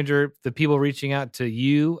of the manager, the people reaching out to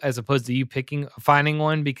you as opposed to you finding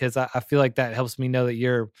one, because I feel like that helps me know that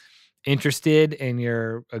you're interested and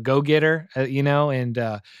you're a go-getter, and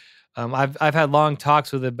I've had long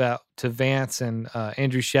talks to Vance and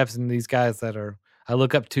Andrew Sheps and these guys that I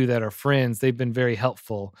look up to that are friends. They've been very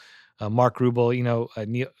helpful. Mark Rubel,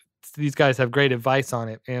 Neil, these guys have great advice on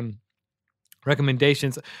it and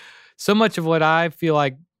recommendations. So much of what I feel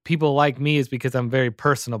like people like me is because I'm very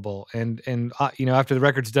personable, and after the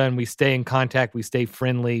record's done, we stay in contact, we stay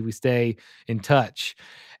friendly, we stay in touch,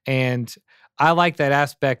 and I like that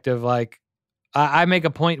aspect of like I make a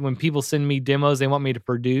point when people send me demos, they want me to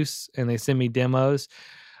produce, and they send me demos.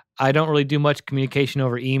 I don't really do much communication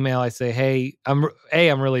over email. I say, hey, I'm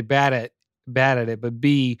really bad at it, but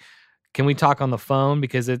B, can we talk on the phone?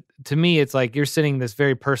 Because to me, it's like you're sending this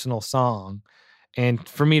very personal song, and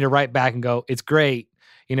for me to write back and go, it's great.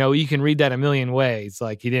 You can read that a million ways.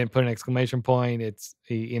 Like he didn't put an exclamation point. It's,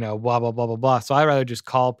 blah, blah, blah, blah, blah. So I'd rather just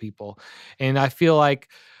call people. And I feel like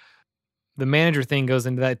the manager thing goes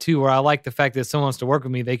into that too, where I like the fact that if someone wants to work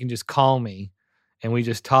with me, they can just call me and we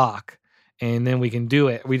just talk and then we can do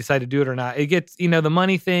it. We decide to do it or not. It gets, the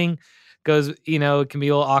money thing goes, it can be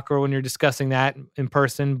a little awkward when you're discussing that in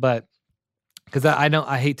person, but because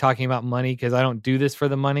I hate talking about money because I don't do this for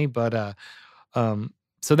the money. But,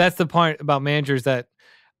 so that's the point about managers, that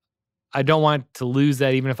I don't want to lose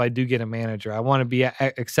that even if I do get a manager. I want to be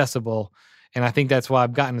accessible, and I think that's why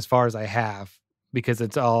I've gotten as far as I have, because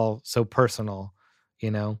it's all so personal,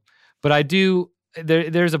 But I do,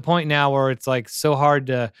 there's a point now where it's like so hard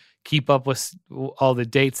to keep up with all the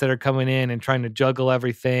dates that are coming in and trying to juggle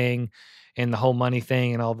everything and the whole money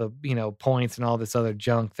thing and all the, points and all this other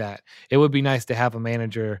junk, that it would be nice to have a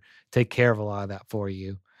manager take care of a lot of that for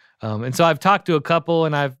you. And so I've talked to a couple,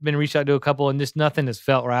 and I've been reached out to a couple, and just nothing has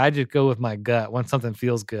felt right. I just go with my gut. Once something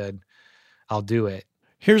feels good, I'll do it.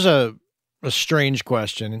 Here's a strange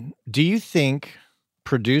question. Do you think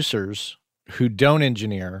producers who don't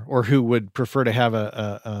engineer, or who would prefer to have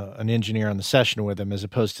an engineer on the session with them as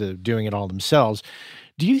opposed to doing it all themselves,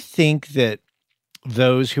 do you think that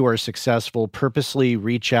those who are successful purposely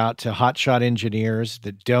reach out to hotshot engineers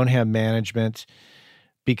that don't have management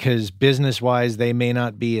because business-wise they may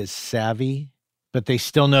not be as savvy, but they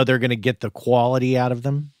still know they're going to get the quality out of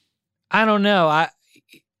them? I don't know.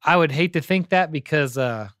 I would hate to think that, because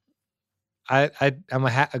I'm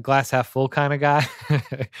a glass half full kind of guy.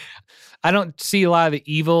 I don't see a lot of the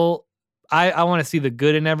evil. I want to see the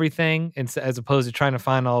good in everything, and as opposed to trying to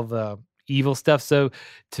find all the evil stuff. So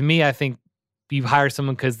to me, I think you hire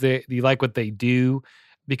someone because you like what they do,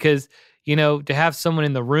 because to have someone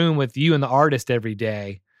in the room with you and the artist every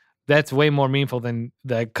day, that's way more meaningful than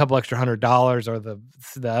the couple extra $100 or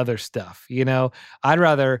the other stuff. I'd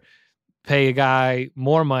rather pay a guy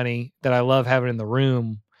more money that I love having in the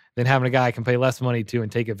room than having a guy I can pay less money to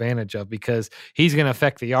and take advantage of, because he's going to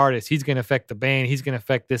affect the artist, he's going to affect the band, he's going to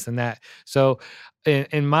affect this and that. So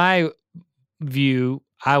in my view,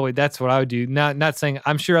 that's what I would do. Not saying,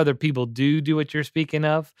 I'm sure other people do what you're speaking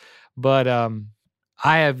of, but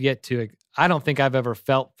I have yet to. I don't think I've ever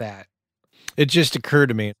felt that. It just occurred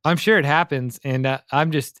to me. I'm sure it happens, and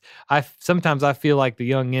sometimes I feel like the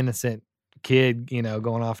young innocent kid,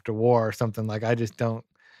 going off to war or something. Like I just don't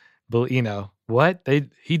believe. What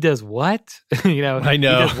he does what? I know he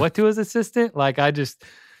does what to his assistant. Like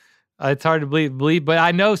it's hard to believe, but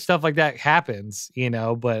I know stuff like that happens.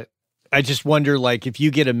 But I just wonder, like, if you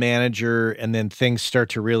get a manager and then things start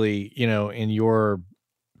to really, in your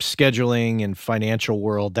scheduling and financial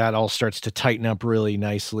world, that all starts to tighten up really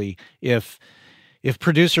nicely. If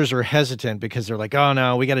producers are hesitant because they're like, oh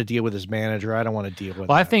no, we got to deal with his manager, I don't want to deal with.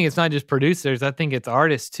 Well, that. I think it's not just producers. I think it's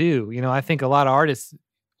artists too. I think a lot of artists,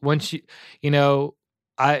 once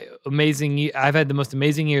I've had the most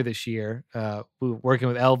amazing year this year, working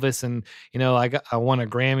with Elvis, and I won a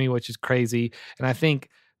Grammy, which is crazy. And I think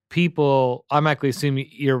people automatically assume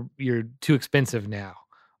you're too expensive now,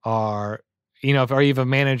 or if you have a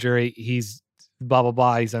manager, he's blah blah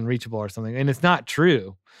blah, he's unreachable or something. And it's not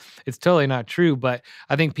true. It's totally not true. But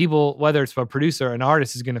I think people, whether it's a producer or an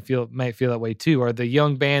artist, is going to might feel that way too, or the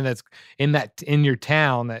young band that's in your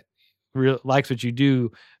town that likes what you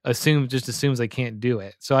do assumes they can't do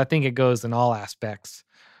it. So I think it goes in all aspects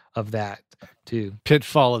of that too.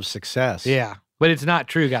 Pitfall of success. Yeah. But it's not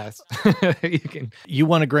true, guys. You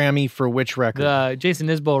won a Grammy for which record? The Jason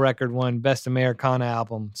Isbell record won Best Americana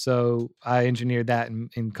Album. So I engineered that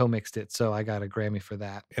and co-mixed it. So I got a Grammy for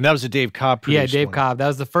that. And that was a Dave Cobb produced Dave one. Cobb. That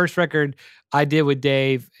was the first record I did with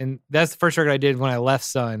Dave. And that's the first record I did when I left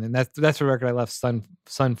Sun. And that's the record I left Sun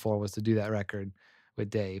for, was to do that record with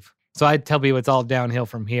Dave. So I tell people it's all downhill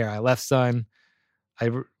from here. I left Sun,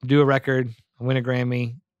 do a record, I win a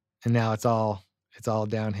Grammy, and now it's all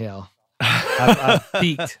downhill. I've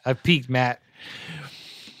peaked. I've peaked, Matt.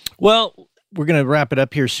 Well, we're going to wrap it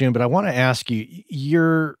up here soon, but I want to ask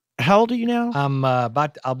you, how old are you now?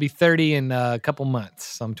 I'll be 30 in a couple months.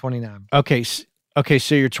 So I'm 29. Okay.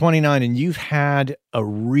 So you're 29 and you've had a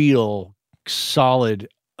real solid,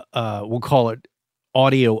 we'll call it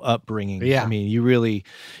audio upbringing. Yeah. I mean, you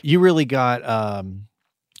really got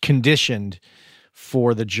conditioned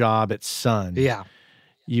for the job at Sun. Yeah.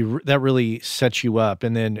 That really sets you up.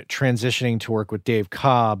 And then transitioning to work with Dave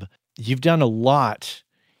Cobb, you've done a lot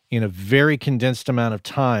in a very condensed amount of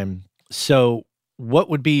time. So what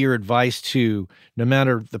would be your advice to, no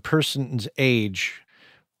matter the person's age,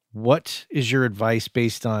 what is your advice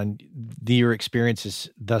based on your experiences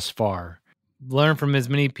thus far? Learn from as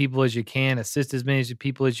many people as you can, assist as many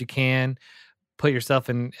people as you can, put yourself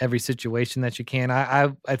in every situation that you can.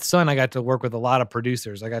 I at Sun, I got to work with a lot of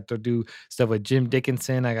producers. I got to do stuff with Jim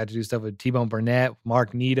Dickinson. I got to do stuff with T-Bone Burnett,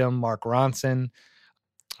 Mark Needham, Mark Ronson,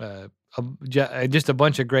 just a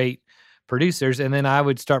bunch of great producers. And then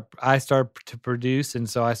I started to produce. And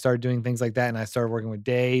so I started doing things like that. And I started working with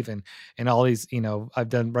Dave and all these, I've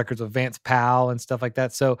done records with Vance Powell and stuff like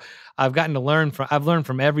that. So I've learned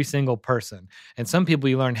from every single person. And some people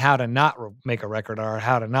you learn how to not make a record or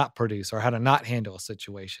how to not produce or how to not handle a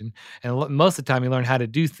situation. And most of the time you learn how to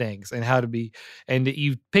do things and how to be, and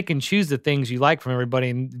you pick and choose the things you like from everybody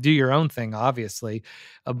and do your own thing, obviously.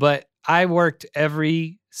 But I worked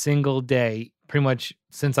every single day pretty much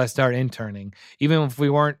since I started interning. Even if we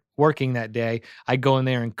weren't working that day, I'd go in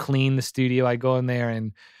there and clean the studio. I'd go in there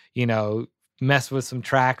and, mess with some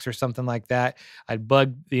tracks or something like that. I'd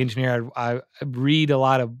bug the engineer. I'd read a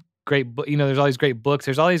lot of great books. There's all these great books.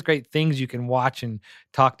 There's all these great things you can watch and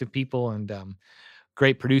talk to people and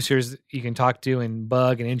great producers you can talk to and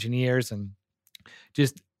bug and engineers. And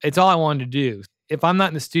just, it's all I wanted to do. If I'm not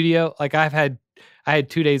in the studio, like I had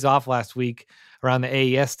 2 days off last week around the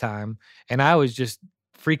AES time, and I was just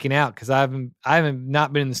freaking out because I haven't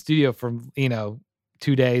not been in the studio for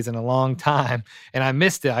 2 days in a long time, and I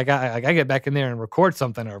missed it. I get back in there and record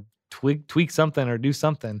something or tweak something or do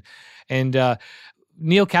something. And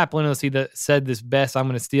Neil Cappellino said this best. I'm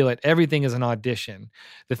going to steal it. Everything is an audition.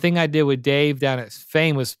 The thing I did with Dave down at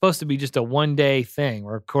Fame was supposed to be just a one-day thing.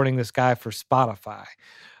 We're recording this guy for Spotify.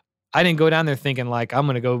 I didn't go down there thinking like I'm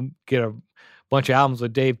going to go get a bunch of albums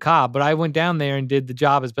with Dave Cobb, but I went down there and did the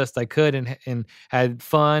job as best I could and had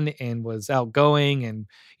fun and was outgoing and,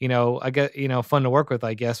 I got, fun to work with,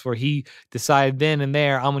 I guess, where he decided then and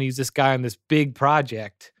there, I'm going to use this guy on this big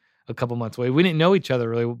project a couple months away. We didn't know each other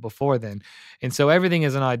really before then. And so everything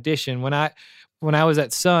is an audition. When I was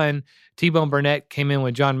at Sun, T-Bone Burnett came in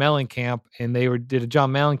with John Mellencamp and they did a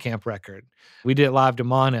John Mellencamp record. We did it live to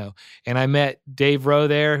mono. And I met Dave Rowe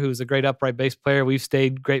there, who's a great upright bass player. We've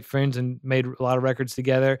stayed great friends and made a lot of records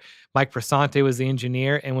together. Mike Prasante was the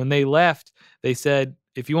engineer. And when they left, they said,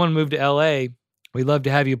 if you want to move to LA, we'd love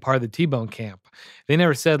to have you part of the T-Bone camp. They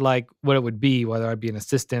never said like what it would be, whether I'd be an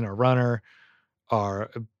assistant or runner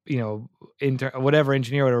or, whatever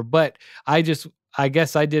engineer or whatever. But I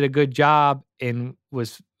guess I did a good job and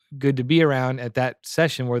was good to be around at that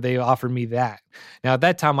session where they offered me that. Now, at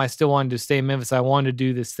that time, I still wanted to stay in Memphis. I wanted to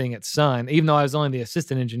do this thing at Sun. Even though I was only the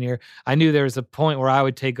assistant engineer, I knew there was a point where I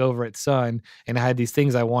would take over at Sun, and I had these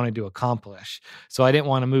things I wanted to accomplish. So I didn't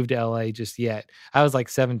want to move to LA just yet. I was like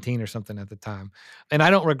 17 or something at the time. And I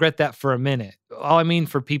don't regret that for a minute. All I mean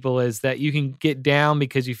for people is that you can get down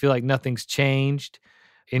because you feel like nothing's changed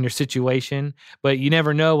in your situation, but you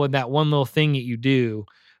never know when that one little thing that you do,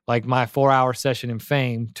 like my 4-hour session in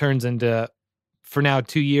Fame, turns into, for now,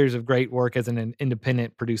 2 years of great work as an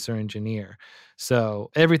independent producer engineer.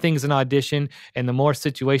 So everything's an audition, and the more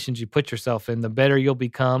situations you put yourself in, the better you'll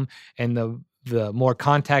become, and the more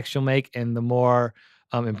contacts you'll make, and the more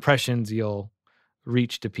impressions you'll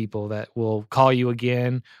reach to people that will call you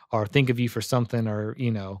again or think of you for something or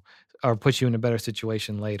put you in a better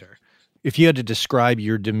situation later. If you had to describe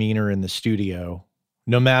your demeanor in the studio,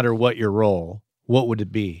 no matter what your role, what would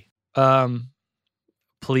it be?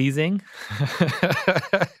 Pleasing.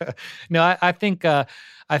 No, I think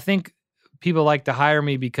people like to hire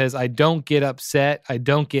me because I don't get upset. I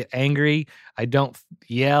don't get angry. I don't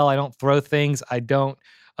yell. I don't throw things. I don't,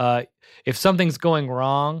 if something's going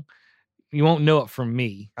wrong, you won't know it from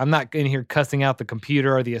me. I'm not in here cussing out the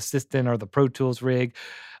computer or the assistant or the Pro Tools rig.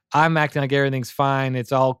 I'm acting like everything's fine.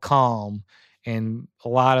 It's all calm. And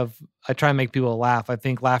I try and make people laugh. I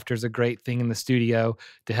think laughter is a great thing in the studio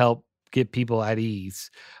to help get people at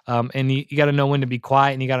ease. And you got to know when to be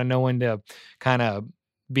quiet, and you got to know when to kind of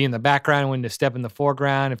be in the background, when to step in the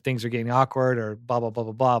foreground if things are getting awkward or blah, blah, blah,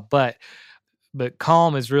 blah, blah. But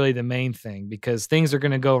calm is really the main thing, because things are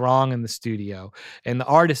going to go wrong in the studio. And the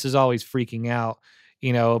artist is always freaking out,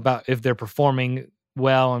 about if they're performing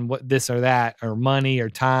well and what this or that, or money or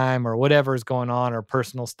time or whatever is going on, or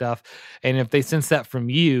personal stuff. And if they sense that from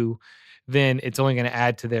you, then it's only going to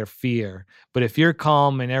add to their fear. But if you're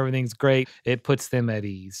calm and everything's great, it puts them at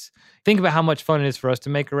ease. Think about how much fun it is for us to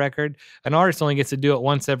make a record. An artist only gets to do it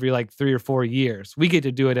once every 3 or 4 years. We get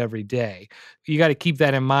to do it every day. You got to keep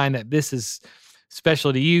that in mind, that this is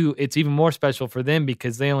special to you. It's even more special for them,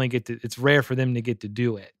 because they only it's rare for them to get to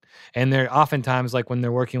do it. And they're oftentimes, like when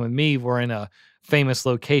they're working with me, we're in a famous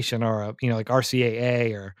location, or like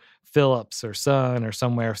RCAA or Philips or Sun or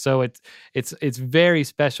somewhere. So it's very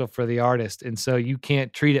special for the artist. And so you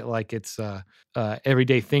can't treat it like it's a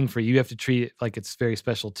everyday thing for you. You have to treat it like it's very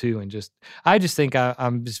special too. And I just think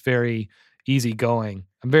I'm just very easygoing.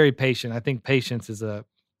 I'm very patient. I think patience is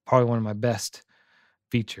probably one of my best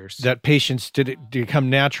features. That patience, did it come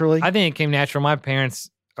naturally? I think it came natural. My parents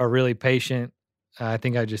are really patient. I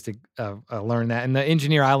think I just learned that. And the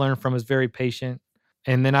engineer I learned from is very patient.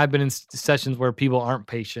 And then I've been in sessions where people aren't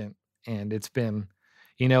patient. And it's been,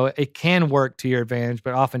 it can work to your advantage,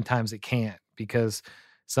 but oftentimes it can't, because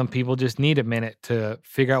some people just need a minute to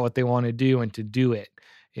figure out what they want to do and to do it.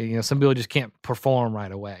 Some people just can't perform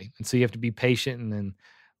right away. And so you have to be patient and then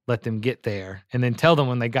let them get there, and then tell them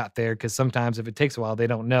when they got there, because sometimes if it takes a while, they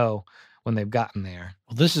don't know when they've gotten there.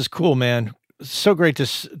 Well, this is cool, man. So great to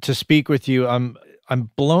speak with you. I'm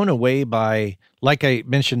blown away by, like I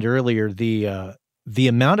mentioned earlier, the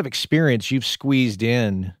amount of experience you've squeezed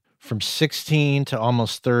in from 16 to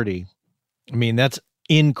almost 30. I mean, that's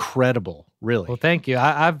incredible, really. Well, thank you.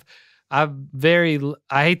 I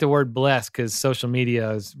hate the word blessed, because social media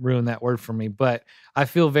has ruined that word for me, but I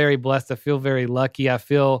feel very blessed. I feel very lucky. I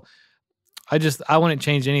wouldn't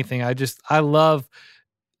change anything. I love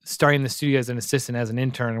starting the studio as an assistant, as an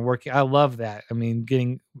intern, and working. I love that. I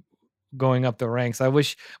mean, going up the ranks. I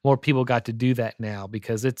wish more people got to do that now,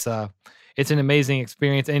 because it's an amazing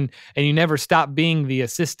experience, and you never stop being the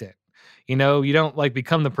assistant. You don't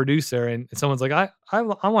become the producer and someone's like, I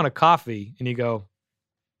want a coffee. And you go,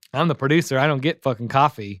 I'm the producer. I don't get fucking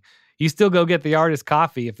coffee. You still go get the artist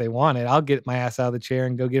coffee if they want it. I'll get my ass out of the chair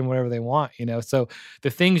and go get them whatever they want, So the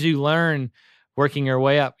things you learn working your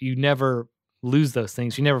way up, you never lose those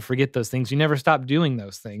things. You never forget those things. You never stop doing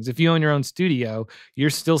those things. If you own your own studio,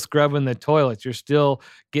 you're still scrubbing the toilets. You're still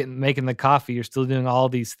making the coffee. You're still doing all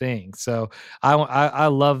these things. So I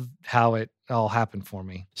love how it all happened for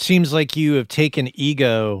me. Seems like you have taken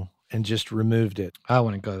ego and just removed it. I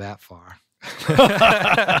wouldn't go that far.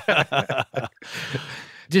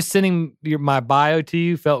 Just sending my bio to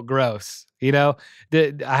you felt gross. I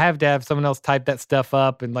have to have someone else type that stuff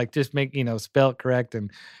up and just make, spell it correct.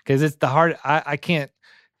 And because it's the hard, I can't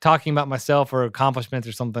talking about myself or accomplishments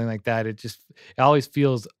or something like that. It always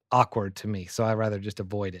feels awkward to me. So I'd rather just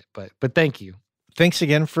avoid it. But thank you. Thanks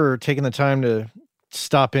again for taking the time to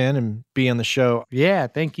stop in and be on the show. Yeah.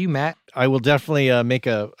 Thank you, Matt. I will definitely make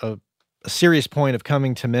a serious point of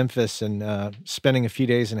coming to Memphis and spending a few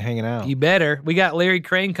days and hanging out. You better. We got Larry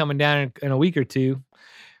Crane coming down in a week or two.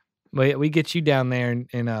 We get you down there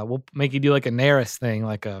and we'll make you do like a Naris thing,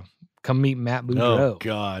 come meet Matt Boudreau. Oh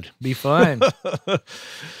God, be fun.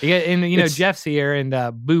 Jeff's here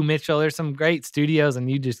and Boo Mitchell. There's some great studios, and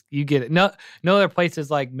you get it. No other places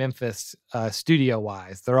like Memphis, studio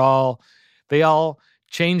wise. They all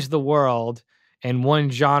changed the world in one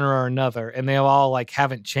genre or another, and they all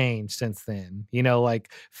haven't changed since then.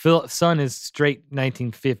 Sun is straight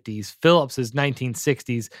 1950s. Philips is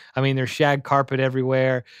 1960s. I mean, there's shag carpet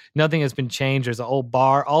everywhere. Nothing has been changed. There's an old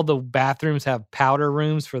bar. All the bathrooms have powder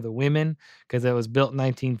rooms for the women because it was built in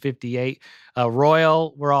 1958.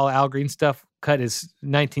 Royal, where all Al Green stuff cut, is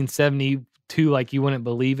 1972, like you wouldn't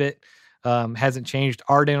believe it. Hasn't changed.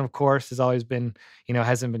 Arden, of course, has always been,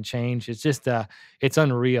 hasn't been changed. It's just, it's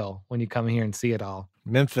unreal when you come here and see it all.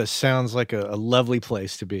 Memphis sounds like a lovely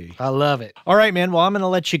place to be. I love it. All right, man. Well, I'm going to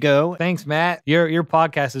let you go. Thanks, Matt. Your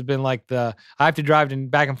podcast has been I have to drive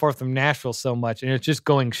back and forth from Nashville so much, and it's just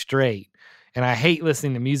going straight. And I hate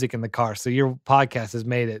listening to music in the car. So your podcast has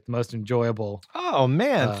made it the most enjoyable. Oh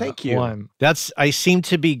man, thank you. One. I seem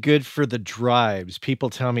to be good for the drives. People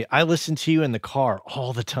tell me I listen to you in the car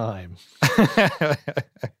all the time.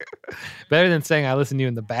 Better than saying I listen to you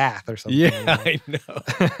in the bath or something. Yeah, I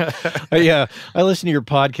know. Yeah, I listen to your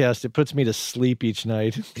podcast. It puts me to sleep each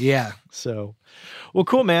night. Yeah. So, well,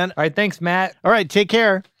 cool, man. All right, thanks, Matt. All right, take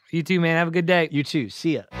care. You too, man. Have a good day. You too.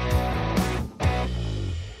 See ya.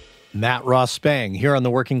 Matt Ross Spang here on the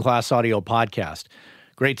Working Class Audio Podcast.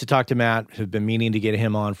 great to talk to Matt. Have been meaning to get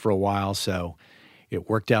him on for a while, so it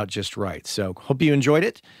worked out just right. So hope you enjoyed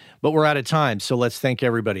it, but we're out of time. So let's thank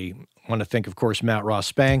everybody. I want to thank, of course, Matt Ross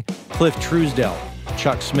Spang, Cliff Truesdell,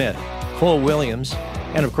 Chuck Smith, Cole Williams,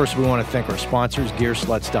 and of course, we want to thank our sponsors,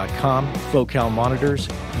 Gearsluts.com, Focal Monitors,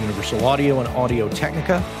 Universal Audio, and Audio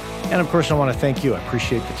Technica. And of course, I want to thank you. I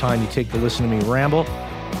appreciate the time you take to listen to me ramble.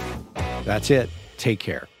 That's it. Take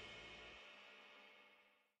care.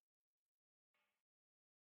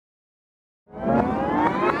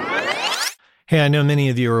 Hey, I know many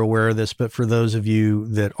of you are aware of this, but for those of you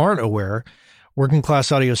that aren't aware, Working Class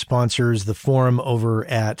Audio sponsors the forum over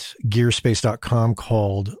at Gearspace.com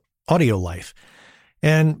called Audio Life.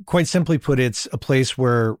 And quite simply put, it's a place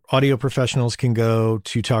where audio professionals can go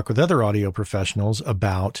to talk with other audio professionals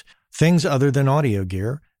about things other than audio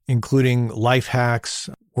gear, including life hacks,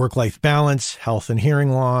 work-life balance, health and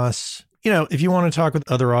hearing loss. You know, if you want to talk with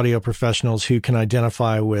other audio professionals who can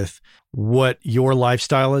identify with what your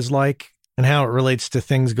lifestyle is like and how it relates to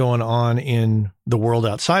things going on in the world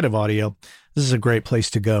outside of audio, this is a great place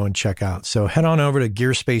to go and check out. So head on over to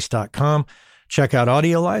Gearspace.com, check out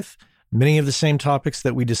Audio Life. Many of the same topics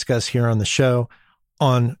that we discuss here on the show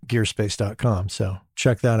on Gearspace.com. So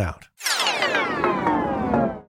check that out.